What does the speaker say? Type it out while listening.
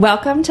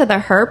Welcome to the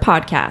Her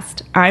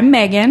Podcast. I'm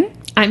Megan.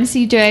 I'm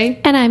CJ.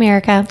 And I'm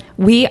Erica.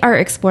 We are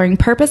exploring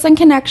purpose and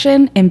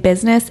connection in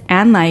business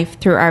and life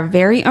through our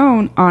very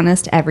own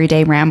honest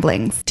everyday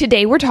ramblings.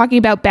 Today we're talking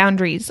about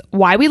boundaries,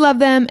 why we love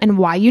them, and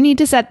why you need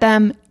to set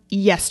them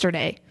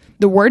yesterday.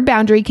 The word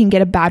boundary can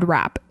get a bad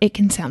rap. It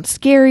can sound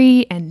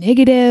scary and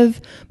negative,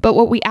 but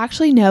what we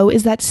actually know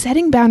is that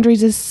setting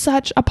boundaries is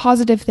such a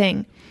positive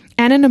thing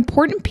and an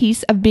important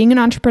piece of being an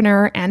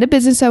entrepreneur and a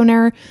business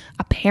owner,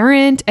 a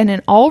parent, and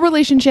in all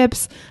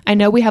relationships. I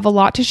know we have a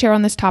lot to share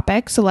on this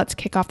topic, so let's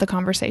kick off the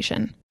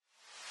conversation.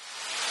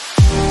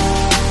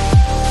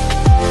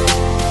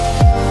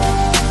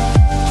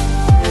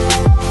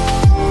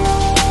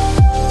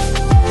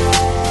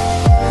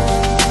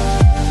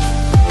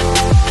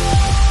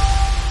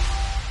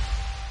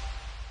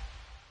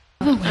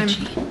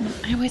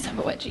 I always have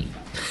a wedgie.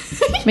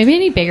 Maybe I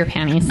need bigger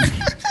panties.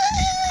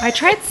 I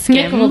tried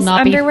Nick will Skims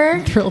not underwear.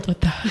 be thrilled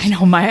with those. I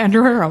know, my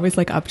underwear are always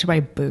like up to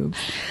my boobs.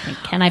 Like,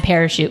 can I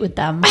parachute with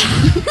them?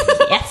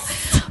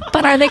 Yes.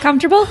 But are they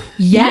comfortable?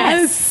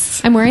 Yes.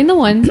 I'm wearing the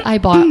ones I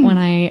bought when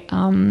I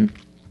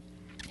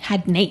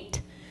had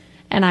Nate,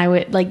 and I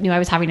knew I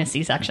was having a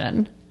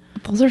C-section.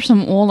 Those are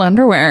some old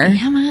underwear.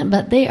 Yeah, man,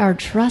 but they are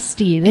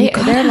trusty.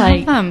 They're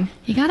like them.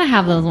 You gotta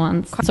have those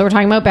ones. So we're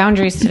talking about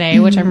boundaries today,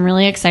 which I'm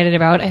really excited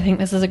about. I think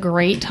this is a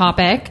great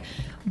topic.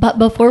 But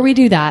before we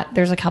do that,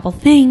 there's a couple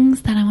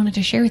things that I wanted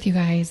to share with you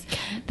guys.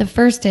 The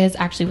first is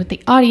actually with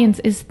the audience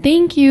is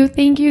thank you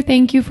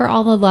for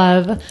all the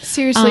love.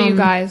 Seriously, you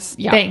guys,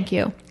 yeah. Thank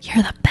you.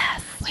 You're the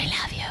best. We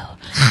love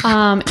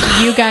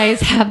you. You guys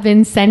have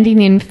been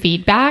sending in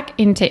feedback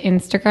into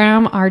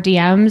Instagram, our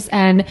DMs,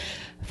 and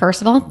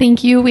first of all,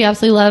 thank you. We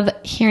absolutely love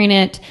hearing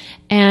it.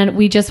 And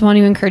we just want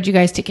to encourage you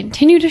guys to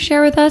continue to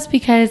share with us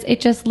because it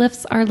just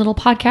lifts our little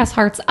podcast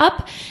hearts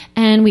up.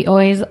 And we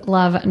always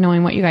love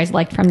knowing what you guys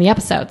liked from the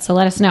episode. So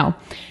let us know.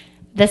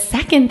 The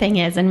second thing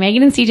is, and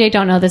Megan and CJ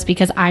don't know this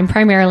because I'm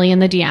primarily in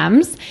the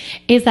DMs,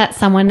 is that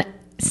someone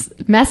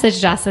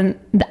messaged us, and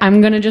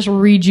I'm going to just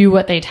read you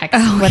what they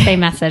what they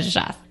messaged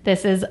us.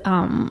 This is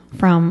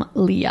from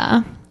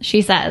Leah.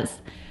 She says,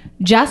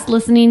 just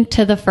listening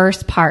to the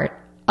first part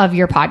of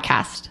your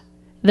podcast.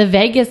 The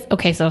Vegas.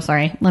 Okay, so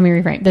sorry. Let me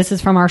reframe. This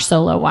is from our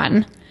solo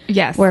one.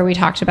 Yes. Where we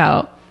talked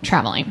about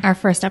traveling. Our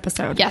first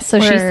episode. Yes. So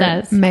she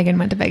says Megan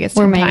went to Vegas.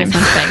 Megan went to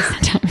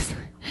Vegas 10 times.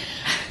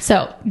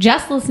 So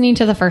just listening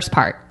to the first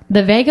part,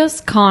 the Vegas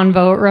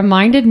convo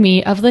reminded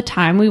me of the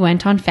time we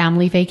went on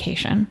family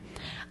vacation.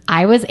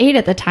 I was 8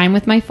 at the time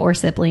with my 4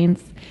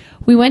 siblings.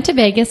 We went to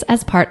Vegas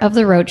as part of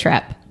the road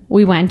trip.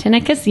 We went in a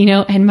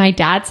casino and my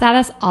dad sat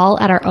us all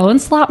at our own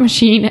slot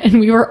machine and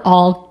we were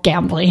all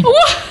gambling.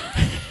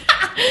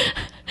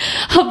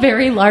 A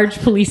very large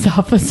police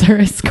officer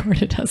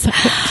escorted us out.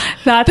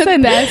 That's the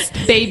best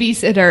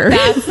babysitter.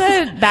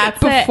 That's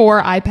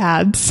before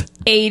iPads.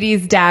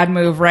 80s dad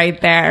move right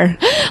there.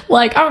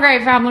 Like,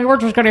 okay, family, we're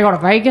just going to go to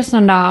Vegas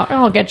and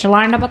I'll get you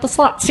lined up at the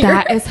slots here.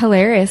 That is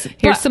hilarious.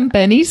 Here's some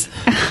bennies.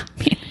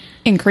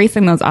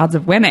 Increasing those odds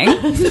of winning.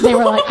 They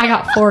were like, I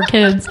got 4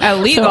 kids.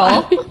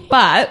 Illegal,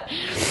 but...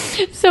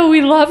 So we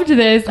loved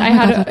this. I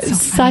had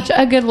such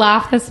a good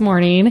laugh this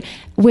morning,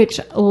 which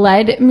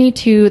led me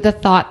to the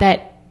thought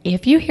that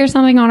if you hear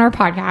something on our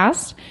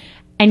podcast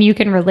and you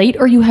can relate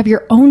or you have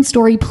your own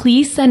story,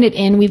 please send it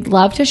in. We'd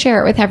love to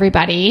share it with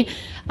everybody.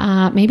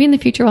 Maybe in the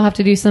future we'll have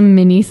to do some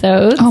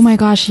mini-sodes. Oh my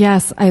gosh,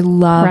 yes. I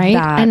love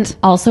that. And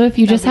also if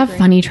you just have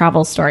funny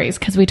travel stories,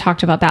 because we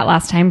talked about that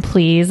last time,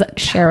 please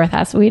share with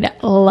us. We'd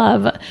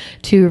love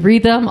to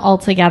read them all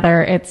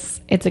together. It's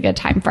a good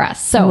time for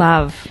us. So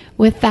love.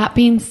 With that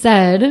being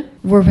said,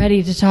 we're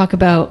ready to talk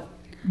about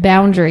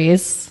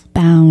boundaries.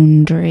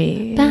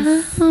 Boundaries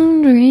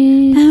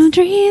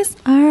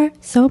are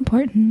so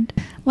important.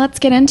 Let's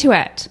get into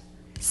it.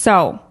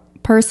 So,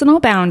 personal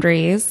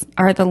boundaries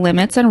are the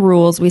limits and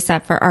rules we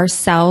set for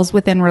ourselves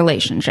within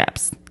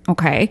relationships.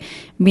 Okay.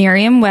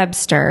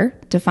 Merriam-Webster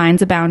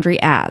defines a boundary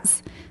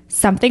as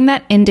something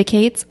that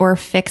indicates or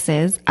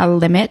fixes a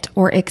limit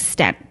or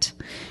extent.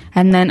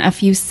 And then a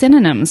few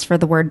synonyms for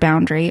the word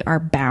boundary are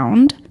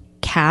bound,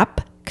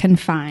 cap,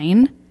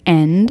 confine,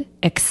 end,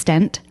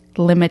 extent,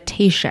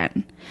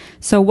 limitation.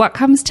 So what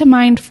comes to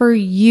mind for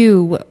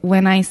you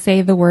when I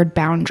say the word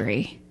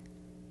boundary?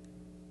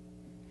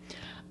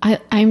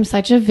 I'm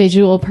such a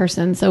visual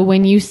person. So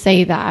when you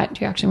say that,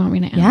 do you actually want me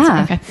to answer?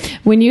 Yeah. Okay.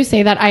 When you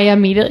say that,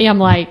 I'm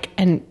like,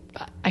 and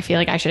I feel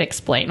like I should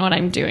explain what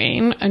I'm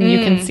doing and you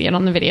can see it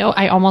on the video.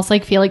 I almost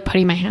like feel like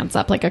putting my hands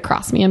up like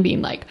across me and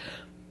being like,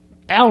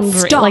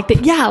 boundary. Stop. Like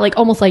like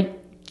almost like,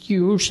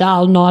 you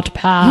shall not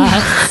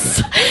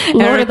pass.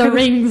 Lord of the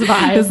Rings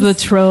vibes. Is the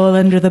troll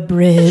under the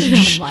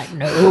bridge? I'm like,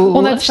 no.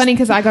 Well, that's funny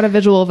because I got a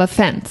visual of a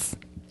fence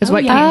is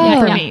what came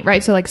for me,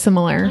 right? So like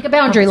similar. Like a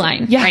boundary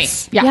line.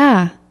 Yes. Right.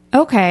 Yeah.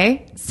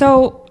 Okay.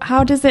 So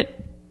how does the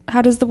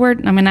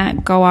word, I'm going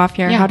to go off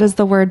here. Yeah. How does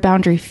the word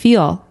boundary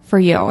feel for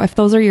you? If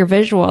those are your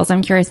visuals,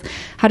 I'm curious,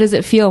 how does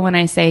it feel when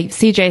I say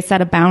CJ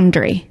set a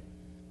boundary?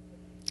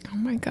 Oh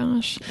my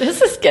gosh.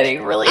 This is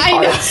getting really I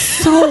hard know.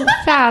 so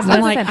fast.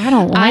 I'm like, I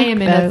don't like I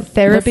am in a this.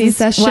 therapy This is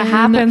session. what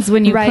happens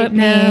when you right put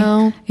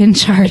now. me in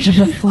charge of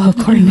the flow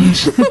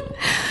coordination.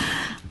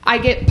 I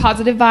get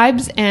positive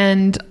vibes,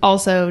 and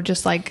also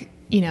just like,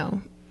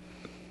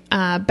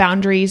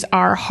 boundaries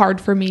are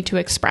hard for me to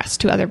express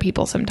to other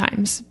people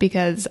sometimes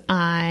because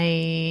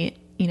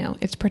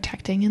it's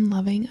protecting and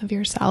loving of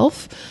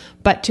yourself,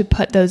 but to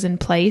put those in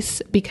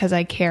place because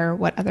I care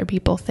what other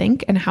people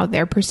think and how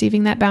they're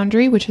perceiving that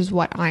boundary, which is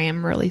what I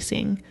am really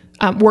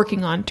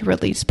working on to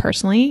release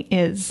personally,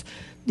 is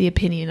the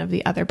opinion of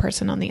the other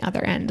person on the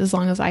other end. As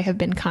long as I have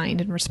been kind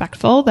and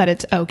respectful, that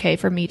it's okay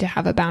for me to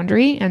have a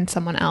boundary and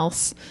someone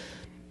else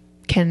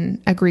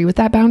can agree with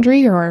that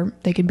boundary or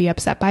they can be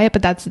upset by it,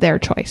 but that's their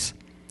choice.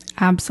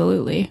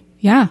 Absolutely.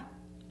 Yeah.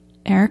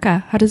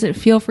 Erica, how does it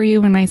feel for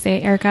you when I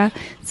say, Erica,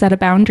 set a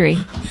boundary?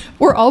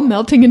 We're all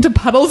melting into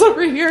puddles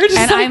over here.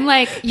 And I'm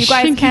like, you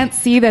guys can't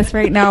see this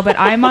right now, but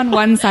I'm on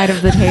one side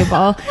of the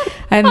table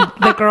and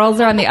the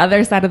girls are on the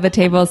other side of the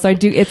table. So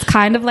it's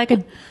kind of like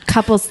a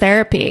couples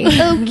therapy.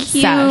 Oh,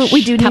 cute. Sesh.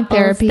 We do need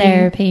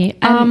therapy.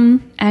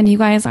 And you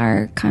guys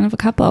are kind of a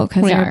couple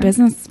because We you're are.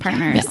 business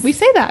partners. Yeah, we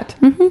say that.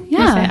 Yeah,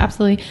 Yeah.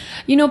 absolutely.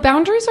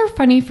 Boundaries are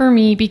funny for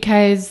me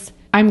because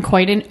I'm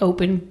quite an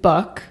open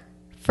book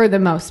for the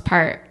most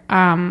part.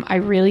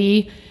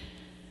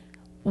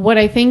 What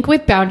I think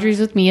with boundaries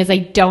with me is I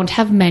don't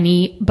have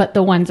many, but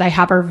the ones I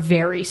have are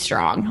very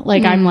strong.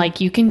 Like I'm like,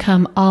 you can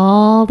come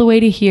all the way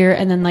to here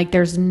and then like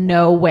there's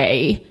no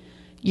way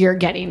you're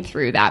getting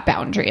through that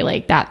boundary.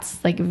 Like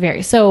that's like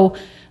so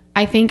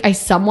I think I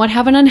somewhat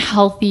have an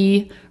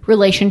unhealthy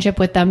relationship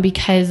with them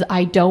because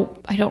I don't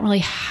really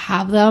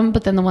have them,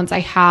 but then the ones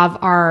I have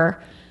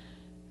are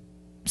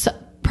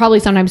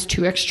probably sometimes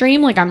too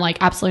extreme. Like I'm like,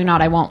 absolutely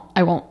not. I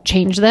won't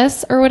change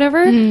this or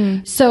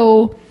whatever.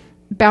 So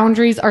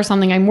boundaries are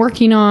something I'm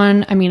working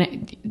on. I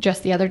mean,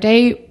 just the other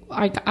day,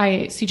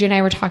 CJ and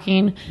I were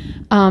talking,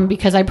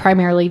 because I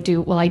primarily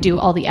do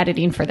all the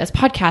editing for this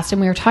podcast,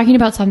 and we were talking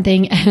about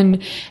something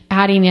and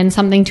adding in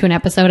something to an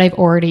episode I've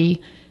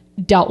already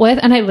dealt with.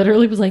 And I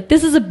literally was like,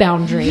 this is a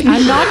boundary.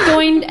 I'm not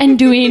going and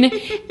doing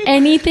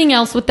anything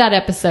else with that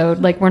episode.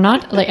 Like we're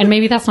not like, and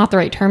maybe that's not the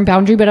right term,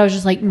 boundary, but I was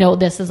just like, no,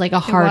 this is like a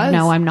hard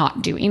no, I'm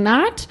not doing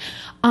that.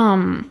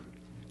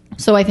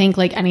 So I think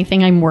like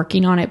anything I'm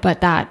working on it,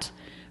 but that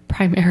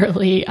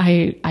primarily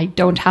I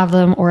don't have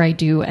them, or I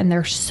do, and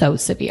they're so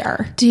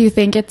severe. Do you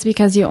think it's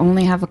because you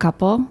only have a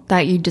couple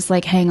that you just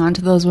like hang on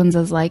to those ones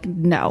as like,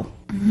 no?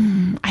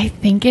 I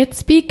think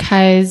it's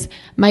because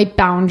my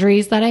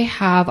boundaries that I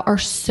have are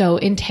so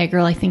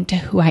integral, I think, to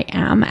who I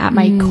am at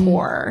my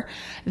core,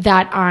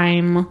 that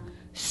I'm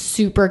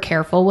super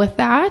careful with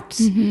that.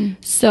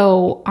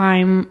 So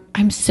I'm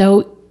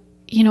so,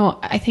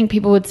 I think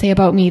people would say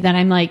about me that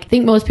I'm like, I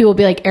think most people would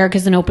be like,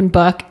 Erica's an open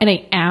book, and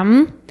I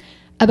am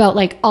about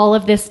like all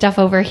of this stuff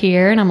over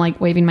here. And I'm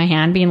like waving my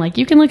hand being like,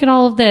 you can look at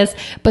all of this.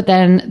 But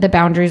then the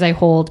boundaries I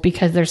hold,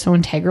 because they're so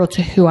integral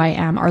to who I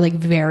am, are like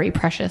very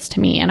precious to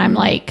me. And I'm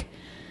like,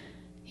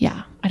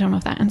 yeah, I don't know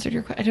if that answered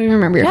your question. I don't even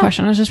remember your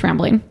question. I was just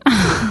rambling.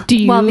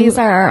 Well, these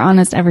are our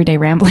honest everyday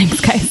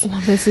ramblings, guys. Well,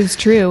 this is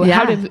true. Yeah.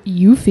 How do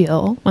you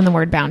feel when the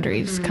word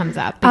boundaries comes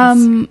up? Because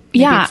maybe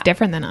it's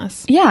different than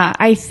us. Yeah,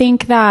 I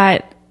think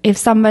that if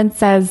someone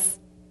says,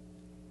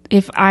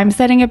 if I'm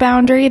setting a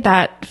boundary,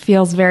 that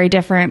feels very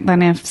different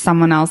than if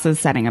someone else is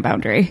setting a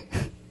boundary.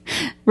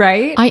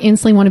 Right? I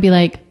instantly want to be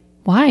like,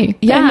 why?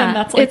 Yeah, And then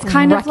that's like it's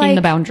kind of wrecking like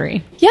the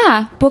boundary.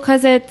 Yeah,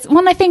 because I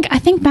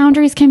think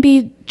boundaries can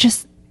be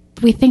just,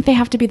 we think they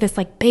have to be this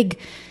like big,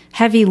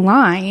 heavy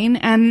line.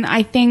 And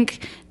I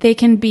think they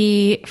can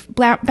be,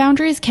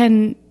 boundaries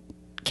can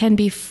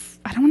be,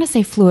 I don't want to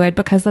say fluid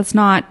because that's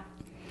not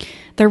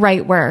the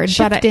right word.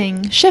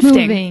 Shifting,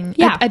 moving,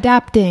 yeah,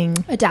 adapting.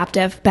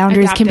 Adaptive.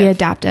 Boundaries can be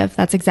adaptive.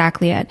 That's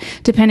exactly it.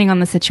 Depending on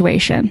the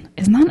situation.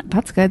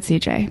 That's good,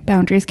 CJ.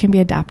 Boundaries can be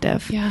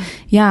adaptive. Yeah.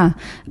 Yeah.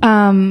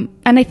 And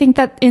I think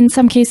that in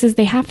some cases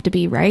they have to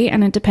be, right?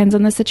 And it depends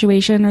on the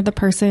situation or the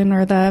person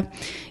or the,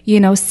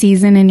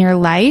 season in your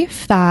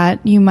life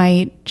that you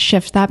might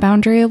shift that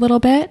boundary a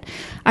little bit.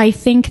 I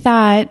think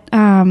that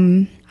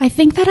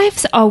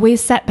I've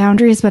always set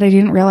boundaries, but I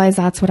didn't realize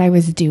that's what I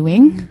was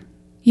doing.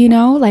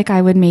 Like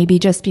I would maybe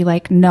just be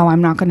like, no,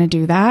 I'm not going to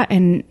do that,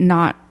 and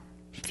not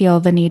feel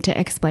the need to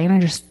explain. I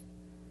just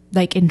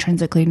like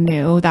intrinsically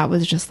knew that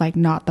was just like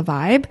not the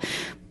vibe.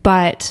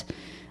 But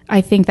I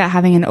think that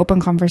having an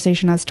open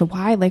conversation as to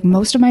why, like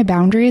most of my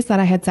boundaries that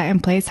I had set in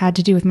place had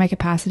to do with my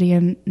capacity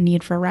and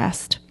need for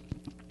rest.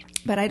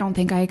 But I don't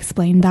think I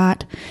explained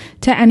that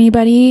to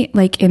anybody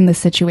like in the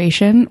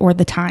situation or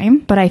the time.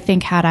 But I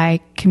think had I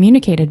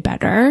communicated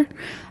better,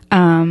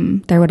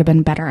 there would have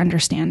been better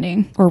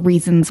understanding or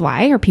reasons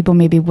why, or people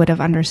maybe would have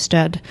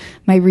understood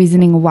my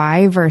reasoning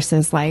why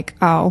versus like,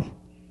 oh,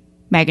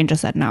 Megan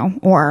just said no,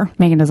 or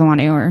Megan doesn't want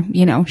to, or,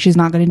 she's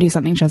not going to do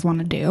something she doesn't want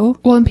to do.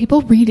 Well, and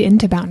people read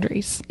into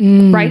boundaries,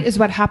 right? Is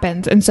what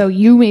happens. And so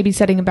you may be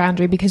setting a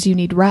boundary because you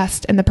need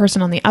rest. And the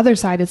person on the other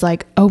side is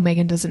like, oh,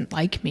 Megan doesn't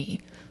like me,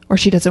 or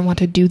she doesn't want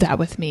to do that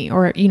with me,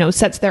 or, you know,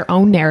 sets their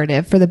own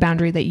narrative for the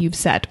boundary that you've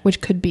set, which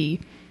could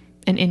be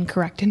an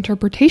incorrect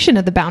interpretation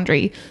of the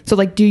boundary. So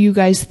like, do you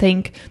guys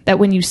think that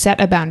when you set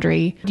a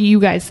boundary, do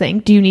you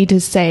need to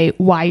say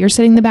why you're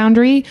setting the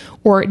boundary,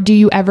 or do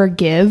you ever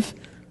give?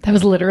 That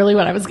was literally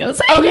what I was going to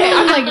say. Okay.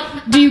 I'm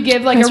like, do you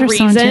give like a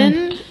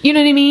reason? You know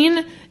what I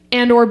mean?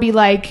 And or be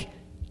like,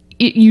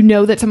 you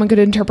know that someone could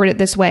interpret it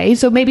this way.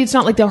 So maybe it's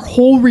not like their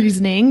whole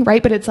reasoning,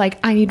 right? But it's like,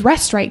 I need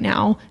rest right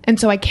now, and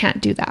so I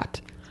can't do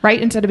that,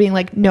 right? Instead of being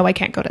like, no, I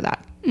can't go to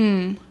that.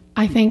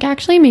 I think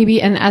actually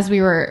maybe, and as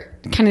we were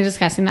kind of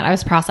discussing that, I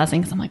was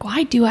processing, because I'm like,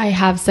 why do I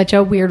have such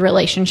a weird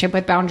relationship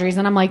with boundaries?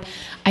 And I'm like,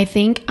 I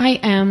think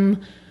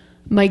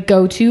my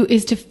go-to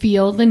is to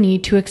feel the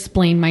need to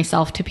explain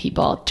myself to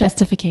people.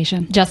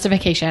 Justification.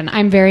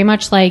 I'm very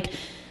much like,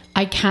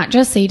 I can't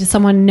just say to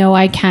someone, no,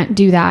 I can't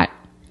do that,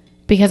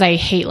 because I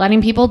hate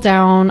letting people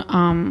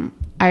down.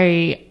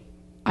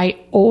 I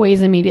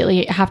always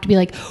immediately have to be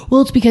like,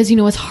 well, it's because, you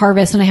know, it's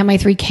harvest and I have my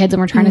 3 kids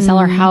and we're trying to sell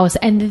our house.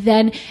 And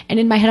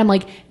in my head, I'm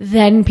like,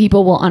 then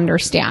people will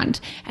understand.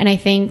 And I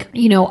think,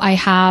 you know, I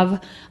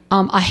have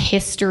a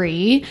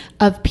history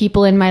of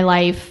people in my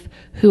life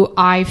who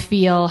I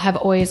feel have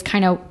always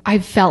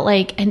I've felt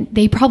like, and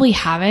they probably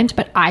haven't,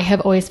 but I have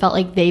always felt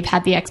like they've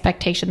had the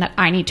expectation that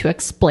I need to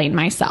explain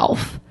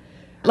myself.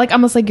 Like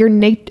almost like your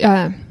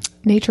nature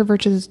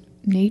versus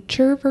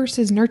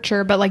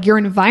nurture, but like your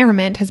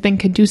environment has been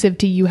conducive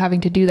to you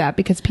having to do that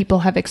because people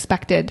have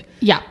expected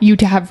you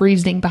to have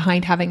reasoning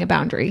behind having a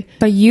boundary.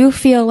 But you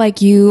feel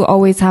like you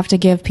always have to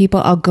give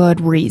people a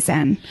good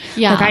reason.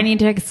 Yeah. Like, I need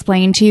to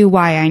explain to you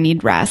why I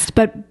need rest.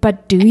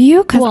 But do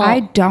you? Because I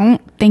don't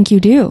think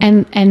you do.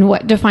 And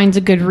what defines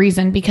a good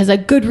reason? Because a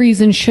good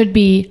reason should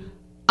be,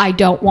 I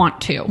don't want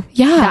to.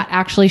 Yeah. That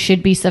actually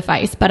should be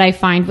suffice. But I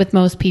find with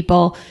most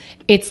people,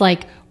 it's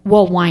like,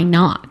 well, why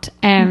not?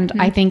 And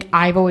I think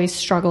I've always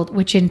struggled,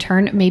 which in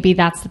turn, maybe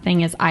that's the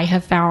thing, is I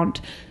have found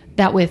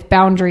that with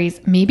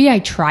boundaries, maybe I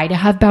try to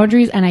have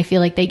boundaries and I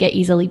feel like they get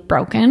easily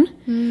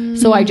broken.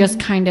 So I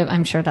just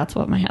I'm sure that's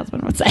what my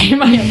husband would say.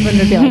 My husband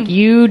would be like,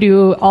 you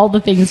do all the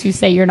things you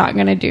say you're not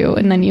going to do.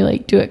 And then you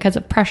like do it because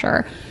of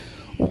pressure.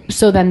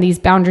 So then these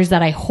boundaries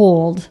that I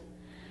hold,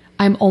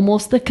 I'm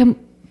almost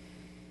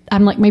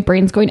I'm like, my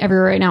brain's going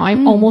everywhere right now.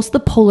 I'm almost the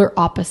polar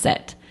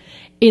opposite.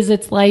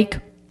 It's like,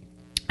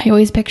 I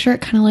always picture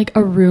it kind of like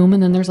a room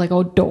and then there's like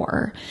a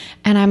door,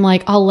 and I'm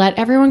like, I'll let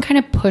everyone kind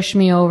of push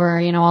me over.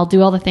 You know, I'll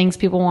do all the things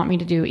people want me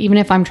to do, even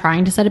if I'm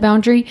trying to set a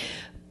boundary.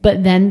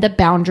 But then the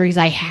boundaries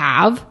I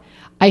have,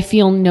 I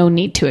feel no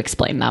need to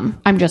explain them.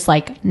 I'm just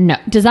like, no.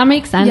 Does that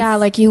make sense? Yeah.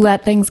 Like, you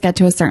let things get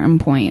to a certain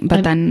point,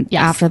 but then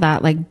after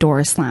that, like,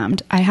 door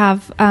slammed. I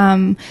have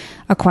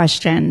a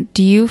question.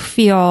 Do you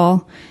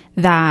feel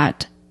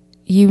that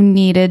you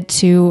needed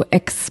to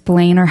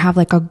explain or have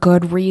like a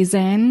good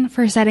reason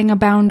for setting a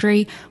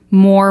boundary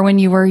more when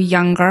you were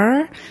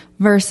younger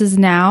versus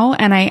now?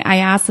 And I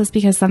asked this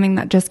because something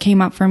that just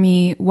came up for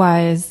me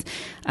was,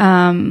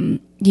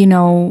 you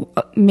know,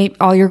 maybe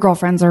all your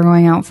girlfriends are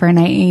going out for a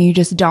night and you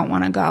just don't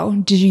want to go.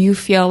 Did you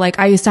feel like,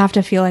 I used to have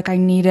to feel like I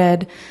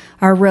needed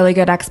a really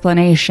good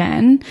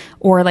explanation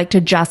or like to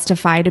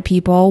justify to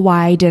people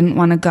why I didn't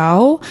want to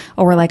go,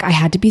 or like I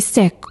had to be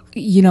sick,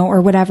 you know,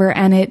 or whatever.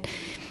 And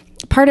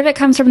part of it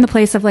comes from the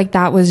place of like,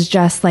 that was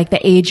just like the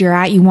age you're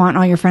at. You want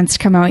all your friends to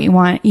come out, you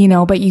want, you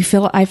know, but I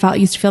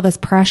used to feel this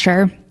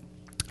pressure.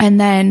 And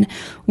then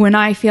when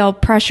I feel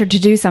pressure to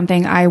do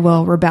something, I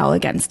will rebel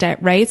against it.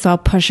 Right. So I'll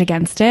push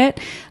against it.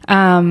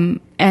 And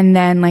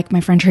then like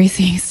my friend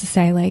Tracy used to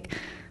say, like,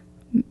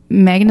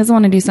 Megan doesn't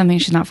want to do something,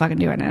 she's not fucking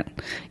doing it.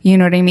 You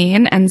know what I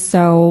mean? And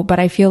so, but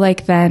I feel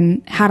like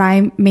then had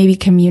I maybe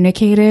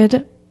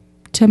communicated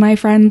to my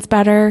friends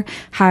better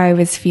how I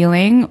was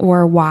feeling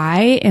or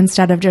why,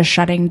 instead of just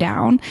shutting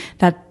down,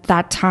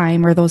 that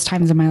time or those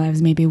times in my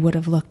lives maybe would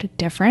have looked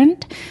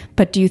different.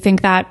 But do you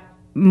think that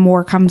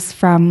more comes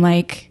from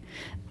like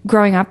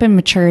growing up in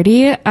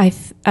maturity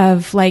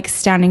of like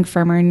standing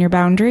firmer in your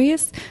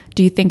boundaries?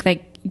 Do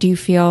you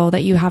feel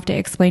that you have to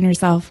explain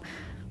yourself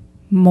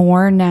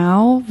more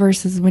now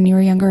versus when you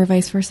were younger, or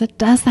vice versa?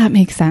 Does that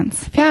make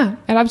sense? Yeah,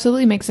 it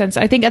absolutely makes sense.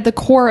 I think at the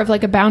core of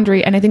like a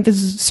boundary, and I think this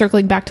is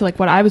circling back to like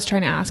what I was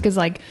trying to ask, is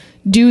like,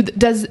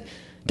 does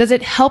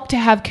it help to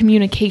have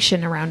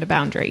communication around a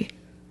boundary?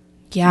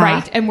 Yeah.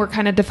 Right. And we're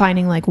kind of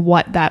defining like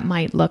what that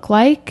might look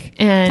like.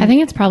 And I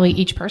think it's probably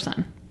each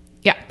person.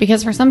 Yeah.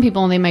 Because for some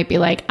people, they might be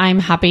like, I'm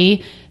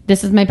happy,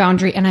 this is my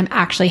boundary, and I'm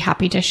actually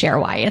happy to share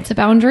why it's a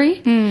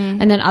boundary.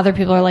 And then other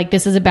people are like,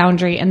 this is a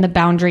boundary, and the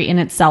boundary in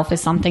itself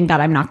is something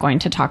that I'm not going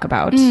to talk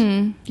about.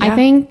 Yeah. I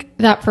think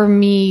that for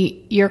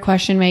me, your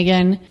question,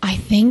 Megan, I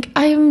think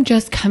I'm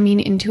just coming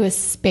into a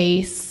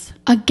space.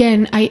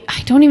 Again, I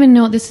don't even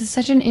know. This is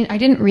I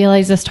didn't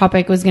realize this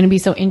topic was going to be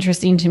so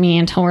interesting to me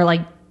until we're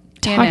like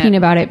talking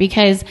about it,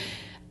 because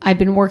I've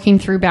been working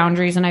through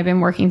boundaries and I've been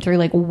working through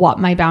like what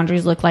my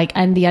boundaries look like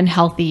and the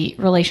unhealthy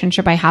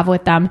relationship I have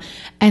with them.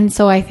 And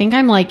so I think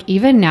I'm like,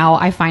 even now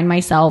I find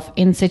myself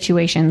in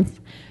situations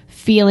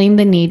feeling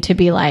the need to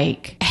be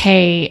like,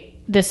 hey,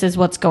 this is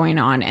what's going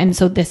on. And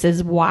so this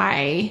is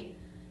why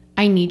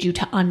I need you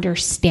to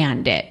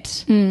understand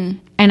it.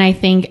 And I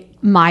think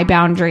my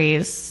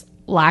boundaries,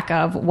 lack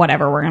of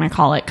whatever we're going to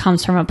call it,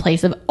 comes from a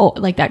place of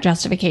like that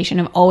justification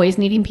of always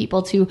needing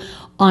people to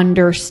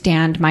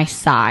understand my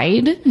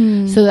side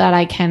so that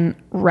I can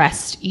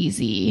rest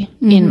easy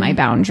in my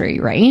boundary,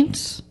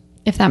 right?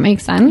 If that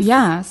makes sense.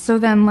 Yeah. So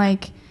then,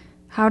 like,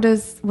 what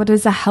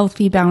does a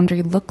healthy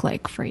boundary look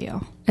like for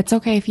you? It's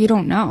okay if you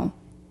don't know.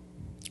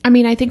 I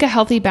mean, I think a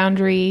healthy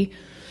boundary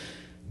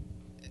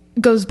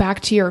goes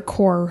back to your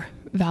core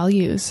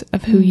values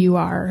of who you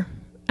are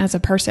as a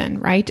person,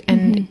 right?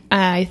 And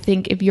I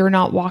think if you're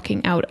not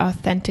walking out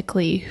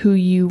authentically who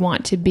you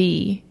want to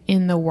be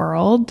in the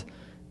world,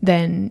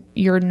 then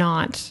you're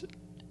not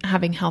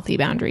having healthy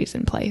boundaries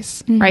in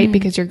place, right?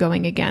 Because you're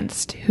going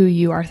against who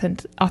you are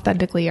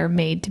authentically are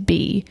made to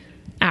be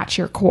at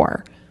your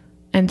core.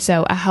 And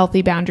so a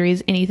healthy boundary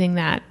is anything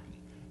that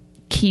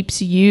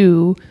keeps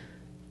you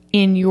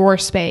in your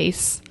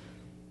space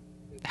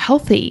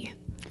healthy,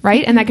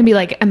 right? And that can be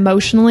like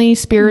emotionally,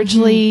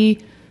 spiritually,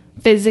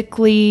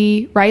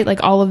 physically, right?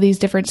 Like all of these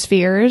different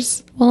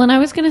spheres. Well, and I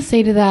was going to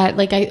say to that,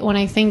 like, when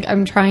I think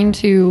I'm trying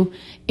to,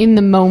 in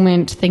the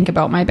moment, think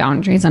about my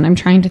boundaries, and I'm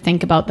trying to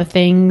think about the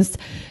things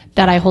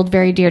that I hold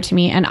very dear to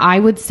me. And I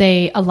would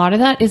say a lot of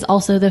that is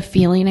also the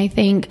feeling, I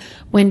think,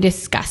 when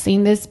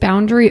discussing this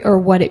boundary, or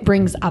what it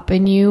brings up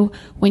in you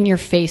when you're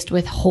faced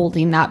with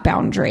holding that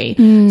boundary.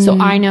 So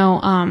I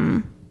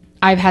know,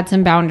 I have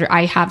some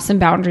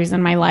boundaries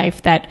in my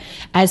life that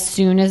as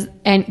soon as,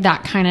 and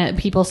that kind of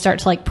people start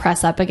to like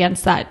press up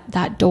against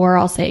that door,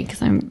 I'll say,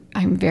 cause I'm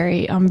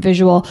very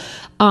visual.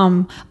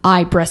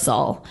 I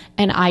bristle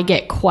and I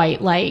get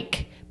quite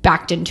like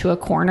backed into a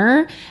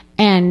corner.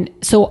 And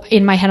so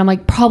in my head, I'm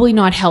like, probably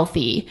not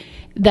healthy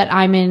that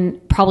I'm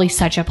in probably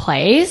such a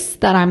place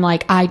that I'm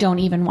like, I don't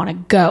even want to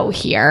go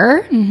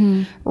here.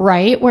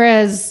 Right.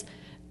 Whereas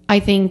I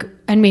think,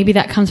 and maybe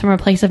that comes from a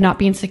place of not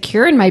being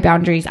secure in my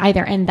boundaries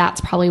either. And that's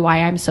probably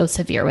why I'm so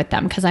severe with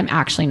them, because I'm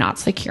actually not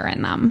secure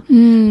in them.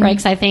 Right.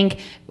 Because I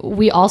think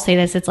we all say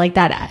this. It's like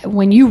that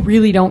when you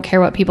really don't care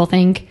what people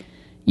think,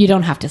 you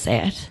don't have to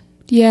say it.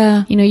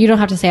 Yeah. You know, you don't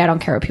have to say, I don't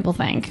care what people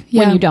think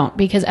when you don't,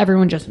 because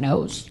everyone just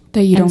knows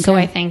that you don't care. So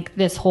care. I think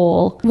this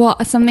whole...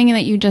 Well, something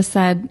that you just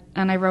said,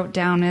 and I wrote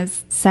down,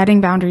 is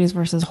setting boundaries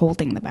versus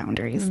holding the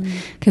boundaries.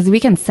 Because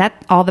we can set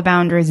all the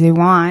boundaries we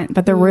want,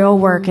 but the real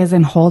work is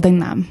in holding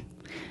them.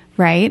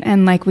 Right?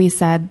 And like we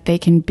said, they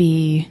can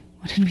be,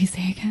 what did we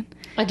say again?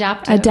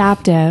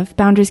 Adaptive.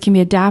 Boundaries can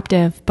be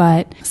adaptive,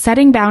 but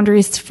setting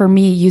boundaries for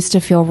me used to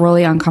feel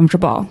really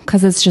uncomfortable,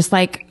 because it's just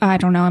like, I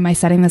don't know, am I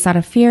setting this out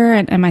of fear?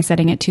 Am I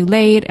setting it too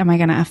late? Am I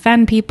going to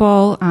offend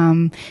people?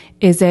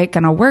 Is it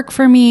going to work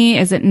for me?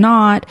 Is it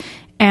not?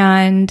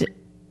 And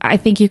I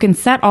think you can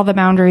set all the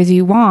boundaries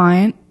you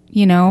want.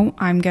 You know,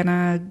 I'm going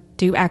to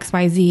do X,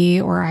 Y,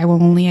 Z, or I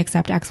will only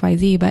accept X, Y,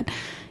 Z, but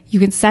you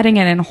can setting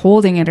it and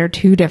holding it are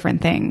two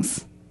different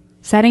things.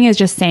 Setting is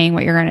just saying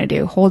what you're going to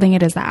do. Holding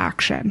it is the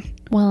action.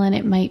 Well,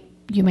 and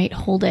you might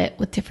hold it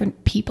with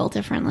different people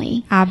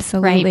differently.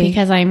 Absolutely. Right?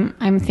 Because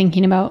I'm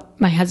thinking about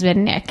my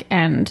husband, Nick,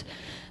 and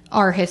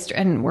our history,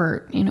 and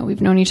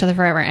we've known each other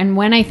forever. And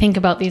when I think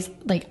about these,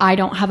 like, I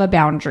don't have a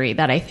boundary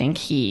that I think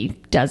he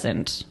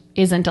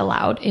isn't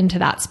allowed into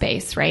that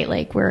space, right?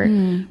 Like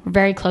we're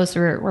very close.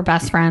 We're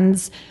best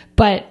friends,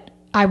 but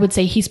I would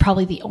say he's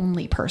probably the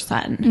only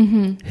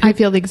person I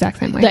feel the exact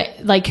same way.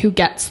 who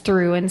gets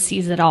through and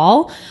sees it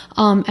all.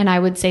 And I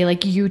would say,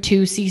 like, you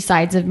two see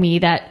sides of me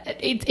that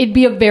it'd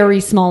be a very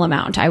small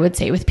amount, I would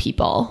say, with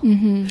people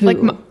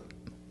who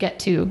get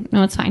to,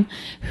 no, it's fine,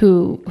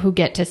 who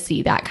get to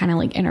see that kind of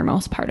like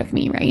innermost part of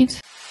me,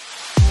 right?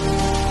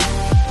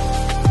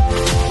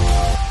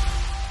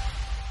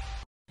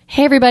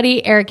 Hey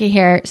everybody, Erica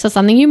here. So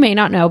something you may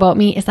not know about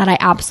me is that I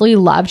absolutely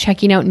love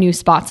checking out new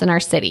spots in our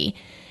city.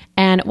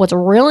 And what's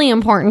really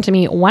important to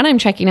me when I'm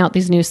checking out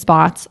these new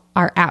spots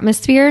are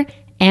atmosphere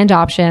and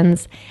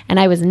options. And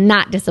I was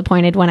not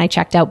disappointed when I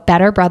checked out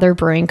Better Brother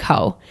Brewing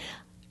Co.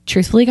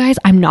 Truthfully, guys,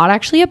 I'm not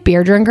actually a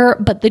beer drinker,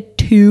 but the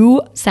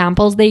 2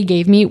 samples they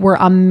gave me were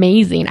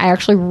amazing. I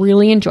actually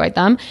really enjoyed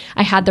them.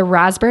 I had the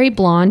raspberry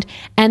blonde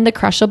and the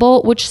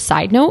crushable, which,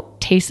 side note,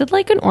 tasted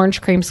like an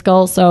orange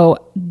creamsicle.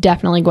 So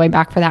definitely going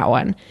back for that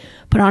one.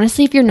 But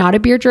honestly, if you're not a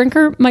beer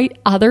drinker, my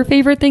other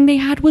favorite thing they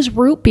had was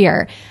root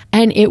beer.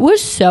 And it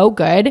was so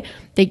good.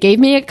 They gave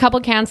me a couple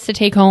cans to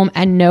take home,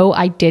 and no,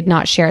 I did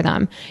not share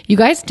them. You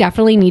guys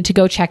definitely need to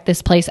go check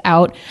this place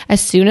out.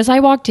 As soon as I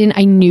walked in,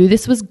 I knew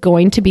this was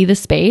going to be the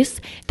space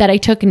that I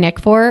took Nick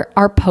for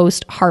our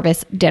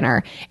post-harvest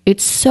dinner.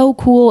 It's so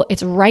cool.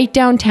 It's right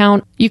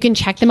downtown. You can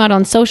check them out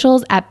on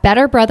socials at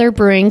Better Brother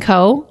Brewing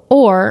Co.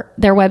 or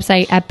their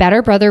website at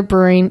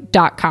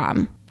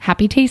betterbrotherbrewing.com.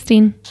 Happy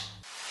tasting.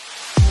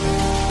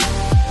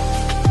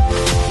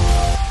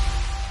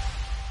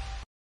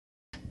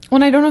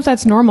 Well, I don't know if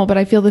that's normal, but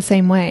I feel the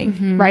same way,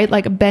 right?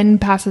 Like Ben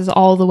passes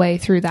all the way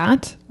through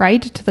that,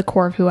 right? To the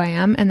core of who I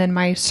am. And then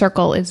my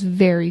circle is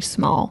very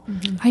small.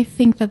 I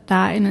think that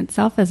in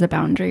itself is a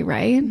boundary,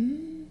 right?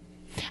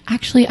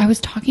 Actually, I was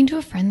talking to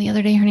a friend the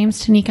other day. Her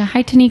name's Tanika.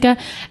 Hi, Tanika.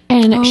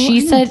 And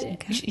she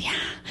said,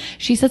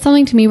 she said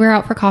something to me. We were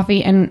out for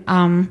coffee,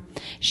 and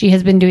she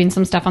has been doing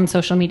some stuff on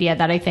social media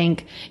that I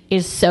think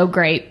is so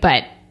great.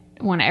 But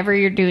whenever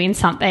you're doing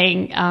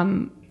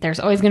something, there's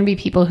always going to be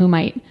people who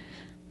might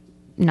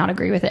not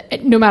agree with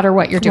it, no matter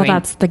what you're doing. Well,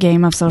 that's the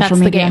game of social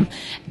media. The game.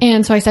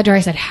 And so I said to her,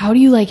 I said, how do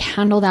you like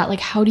handle that? Like,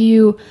 how do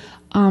you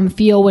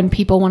feel when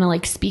people want to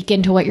like speak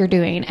into what you're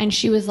doing? And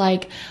she was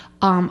like,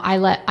 I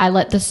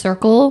let the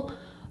circle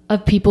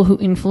of people who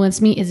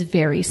influence me is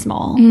very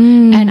small.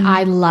 And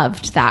I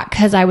loved that,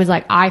 because I was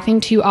like, I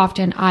think too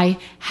often I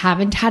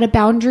haven't had a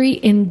boundary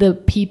in the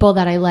people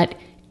that I let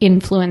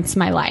influence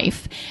my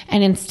life.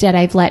 And instead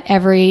I've let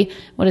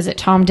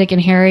Tom, Dick, and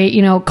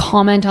Harry,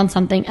 comment on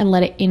something and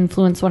let it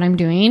influence what I'm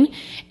doing,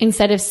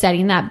 instead of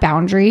setting that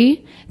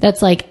boundary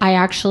that's like,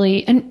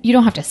 and you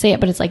don't have to say it,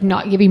 but it's like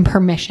not giving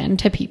permission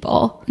to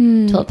people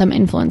to let them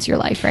influence your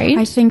life, right?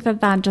 I think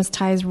that just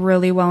ties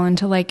really well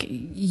into like,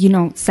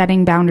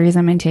 setting boundaries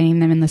and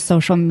maintaining them in the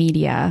social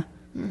media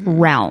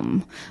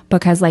realm,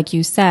 because like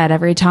you said,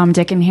 every Tom,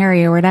 Dick, and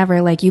Harry or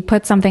whatever, like you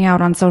put something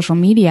out on social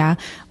media,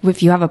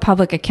 if you have a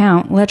public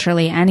account,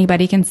 literally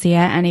anybody can see it,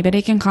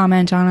 anybody can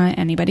comment on it,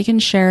 anybody can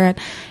share it.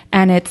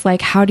 And it's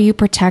like, how do you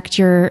protect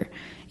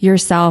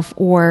yourself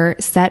or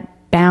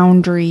set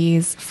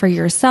boundaries for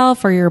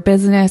yourself or your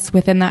business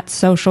within that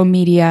social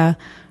media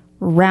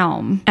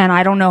realm? And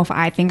I don't know if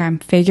I think I'm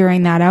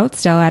figuring that out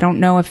still. I don't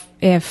know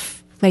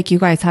if like you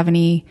guys have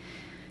any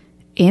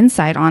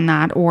insight on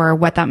that or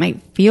what that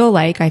might feel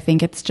like. I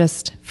think it's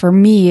just, for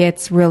me,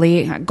 it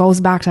goes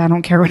back to, I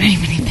don't care what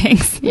anybody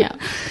thinks. Yeah.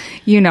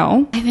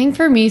 I think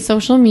for me,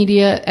 social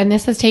media, and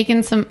this has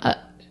taken some,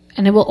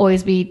 and it will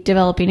always be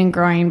developing and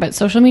growing, but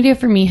social media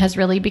for me has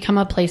really become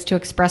a place to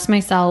express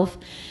myself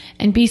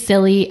and be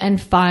silly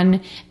and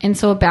fun. And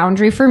so a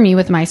boundary for me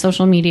with my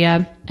social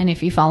media, and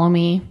if you follow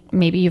me,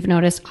 maybe you've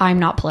noticed I'm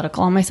not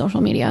political on my social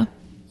media,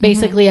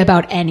 basically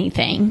about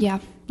anything. Yeah.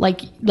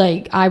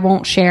 Like I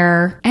won't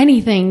share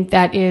anything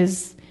that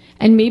is,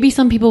 and maybe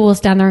some people will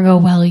stand there and go,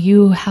 well,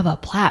 you have a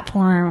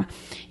platform,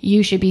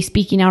 you should be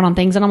speaking out on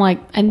things. And I'm like,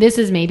 and this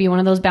is maybe one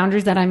of those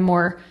boundaries that I'm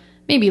more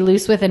maybe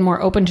loose with and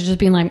more open to just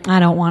being like, I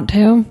don't want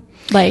to.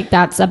 Like,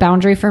 that's a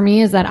boundary for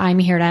me, is that I'm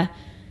here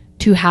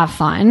to have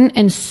fun.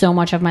 And so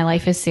much of my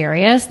life is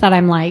serious that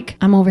I'm like,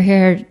 I'm over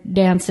here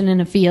dancing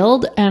in a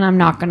field and I'm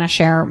not going to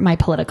share my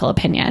political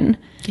opinion.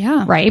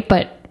 Yeah. Right.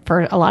 But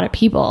for a lot of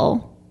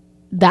people,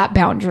 that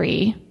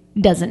boundary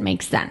doesn't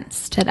make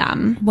sense to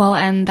them. Well,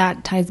 and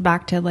that ties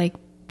back to like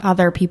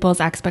other people's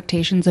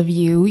expectations of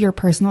you, your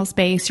personal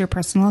space, your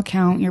personal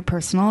account, your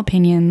personal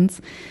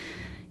opinions,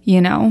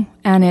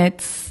 and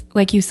it's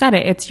like you said,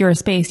 it's your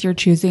space. You're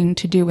choosing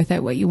to do with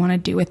it what you want to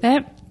do with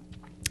it.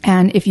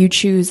 And if you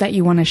choose that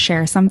you want to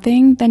share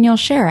something, then you'll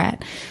share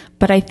it.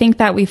 But I think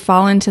that we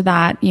fall into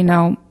that,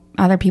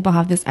 other people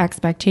have this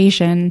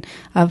expectation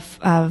of,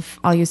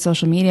 I'll use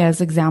social media as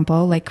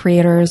example, like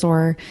creators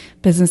or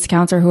business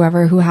accounts or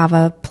whoever who have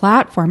a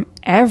platform.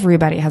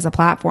 Everybody has a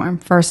platform.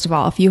 First of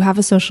all, if you have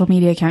a social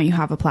media account, you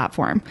have a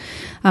platform.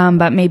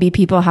 But maybe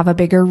people have a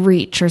bigger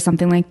reach or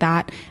something like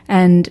that.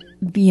 And,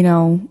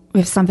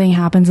 if something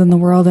happens in the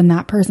world and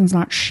that person's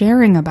not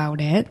sharing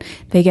about it,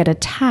 they get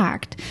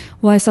attacked.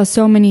 Well, I saw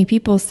so many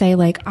people say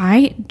like,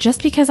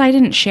 just because I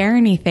didn't share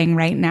anything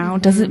right now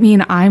doesn't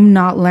mean I'm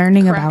not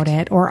learning about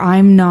it, or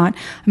I'm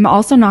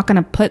also not going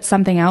to put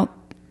something out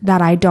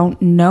that I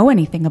don't know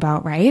anything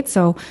about, right?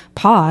 So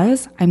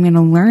pause. I'm going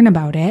to learn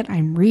about it.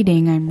 I'm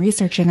reading, I'm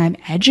researching, I'm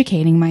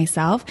educating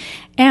myself,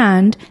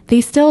 and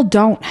they still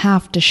don't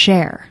have to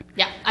share.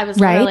 Yeah, I was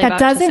right. That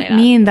doesn't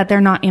mean that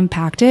they're not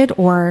impacted,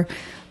 or,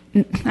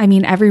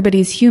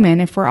 everybody's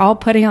human. If we're all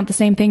putting out the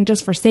same thing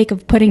just for sake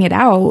of putting it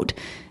out,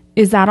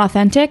 is that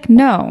authentic?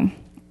 No.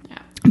 Yeah.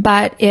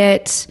 But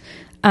it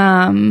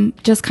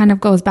just kind of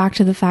goes back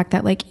to the fact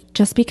that like,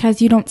 just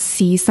because you don't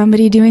see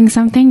somebody doing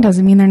something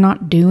doesn't mean they're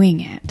not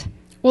doing it.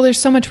 Well, there's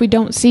so much we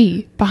don't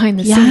see behind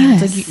the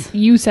scenes. Like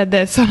you said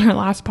this on our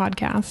last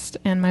podcast,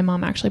 and my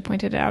mom actually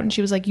pointed it out, and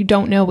she was like, you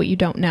don't know what you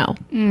don't know.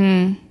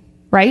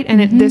 Right?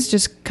 And this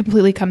just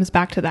completely comes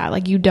back to that.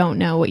 Like, you don't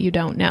know what you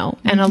don't know.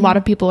 And a lot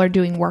of people are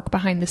doing work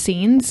behind the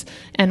scenes,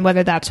 and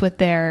whether that's with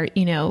their,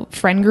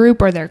 friend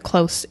group or their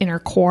close inner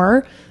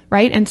core,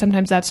 right? And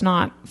sometimes that's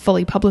not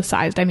fully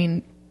publicized.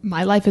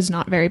 My life is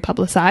not very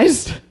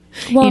publicized.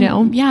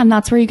 Well, yeah, and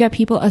that's where you get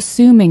people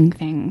assuming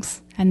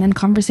things, and then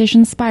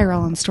conversations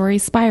spiral and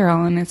stories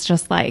spiral, and it's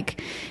just like,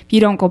 if you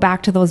don't go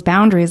back to those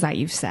boundaries that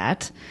you've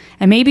set,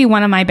 and maybe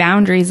one of my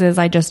boundaries is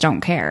I just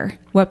don't care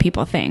what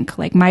people think.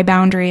 Like, my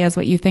boundary is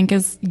what you think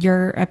is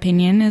your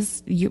opinion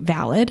is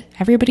valid.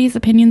 Everybody's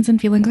opinions and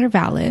feelings are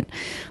valid,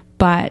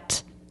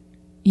 but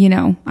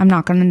I'm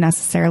not going to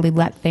necessarily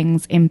let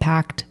things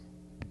impact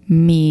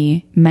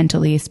me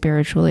mentally,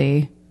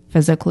 spiritually,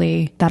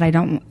 physically, that I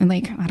don't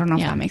like. I don't know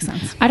if that makes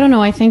sense. I don't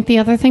know. I think the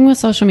other thing with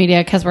social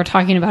media, because we're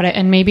talking about it,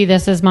 and maybe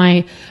this is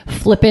my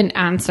flippant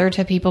answer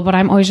to people, but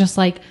I'm always just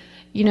like,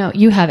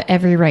 you have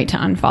every right to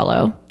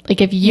unfollow.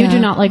 Like if you do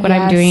not like what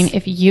I'm doing,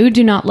 if you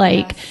do not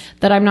like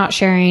that I'm not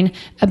sharing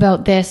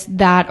about this,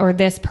 that, or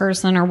this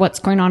person or what's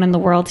going on in the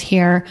world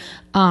here,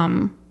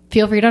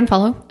 feel free to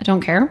unfollow. I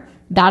don't care.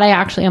 That I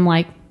actually am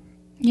like,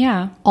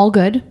 Yeah. all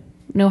good.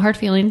 No hard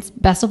feelings.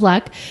 Best of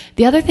luck.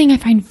 The other thing I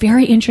find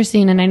very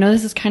interesting, and I know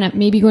this is kind of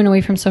maybe going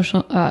away from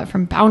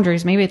from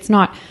boundaries, maybe it's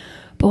not,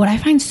 but what I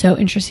find so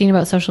interesting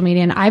about social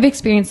media, and I've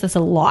experienced this a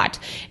lot,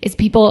 is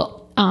people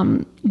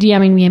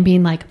DMing me and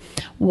being like,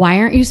 why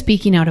aren't you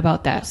speaking out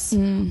about this?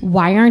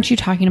 Why aren't you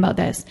talking about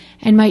this?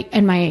 And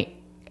my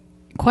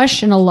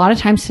question a lot of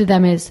times to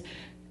them is,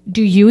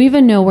 do you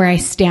even know where I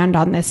stand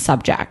on this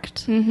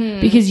subject?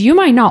 Because you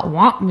might not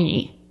want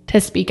me to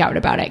speak out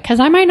about it,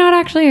 because I might not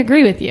actually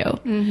agree with you,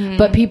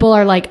 but people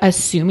are like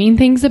assuming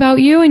things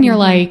about you, and you're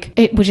like,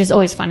 which is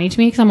always funny to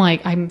me, because I'm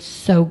like, I'm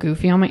so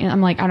goofy on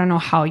I'm like, I don't know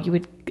how you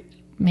would,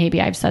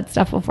 maybe I've said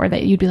stuff before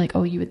that you'd be like,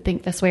 oh, you would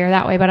think this way or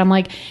that way, but I'm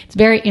like, it's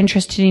very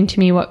interesting to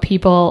me what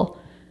people,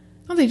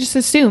 they just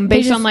assume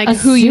based on like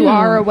who you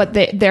are or what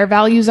their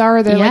values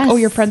are. They're like, oh,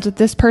 you're friends with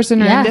this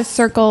person or in this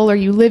circle, or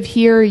you live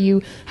here, or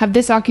you have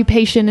this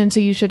occupation, and so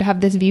you should have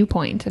this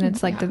viewpoint. And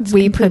it's like, that's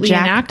completely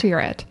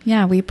inaccurate.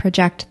 Yeah, we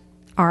project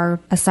our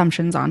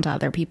assumptions onto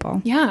other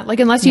people. Yeah, like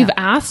unless you've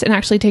asked and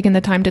actually taken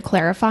the time to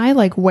clarify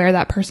like where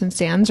that person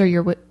stands, or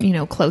you're,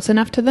 close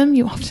enough to them,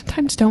 you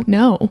oftentimes don't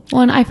know.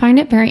 Well, and I find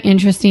it very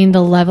interesting,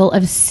 the level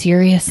of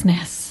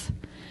seriousness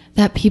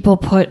that people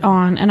put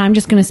on, and I'm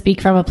just going to speak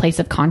from a place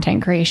of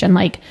content creation.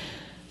 Like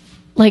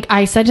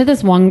I said to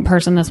this one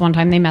person this one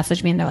time, they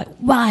messaged me and they're like,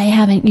 why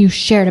haven't you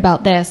shared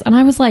about this? And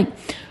I was like,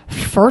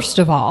 first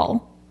of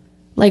all,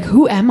 like,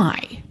 who am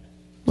I?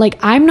 Like,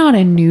 I'm not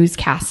a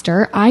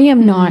newscaster. I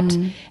am not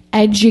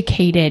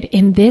educated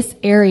in this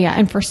area.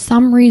 And for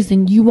some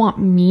reason, you want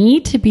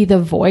me to be the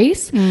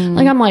voice.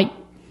 Like, I'm like,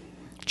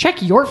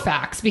 check your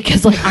facts,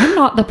 because like, I'm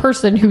not the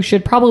person who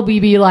should probably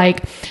be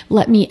like,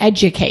 let me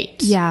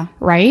educate. Yeah.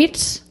 Right?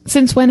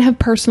 Since when have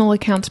personal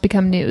accounts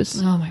become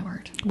news? Oh my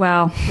word.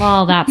 Well,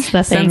 that's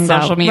the thing.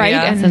 Social media. Right?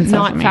 And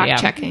not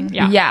fact checking.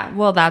 Yeah.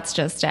 Well, that's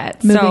just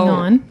it. Moving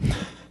on.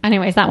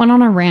 Anyways, that went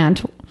on a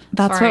rant.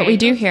 That's what we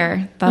do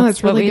here.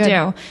 That's what we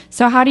do.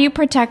 So how do you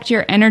protect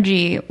your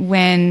energy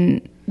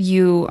when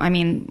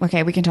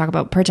we can talk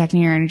about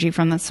protecting your energy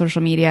from the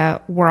social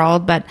media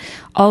world, but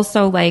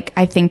also like,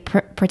 I think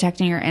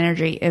protecting your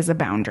energy is a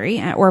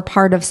boundary or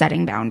part of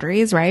setting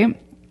boundaries, right?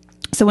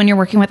 So when you're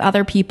working with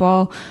other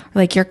people,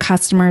 like your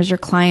customers, your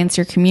clients,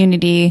 your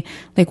community,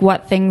 like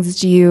what things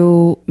do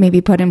you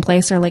maybe put in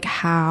place, or like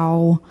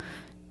how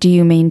do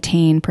you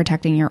maintain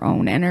protecting your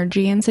own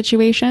energy in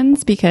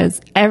situations? Because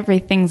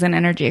everything's an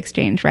energy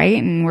exchange,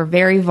 right? And we're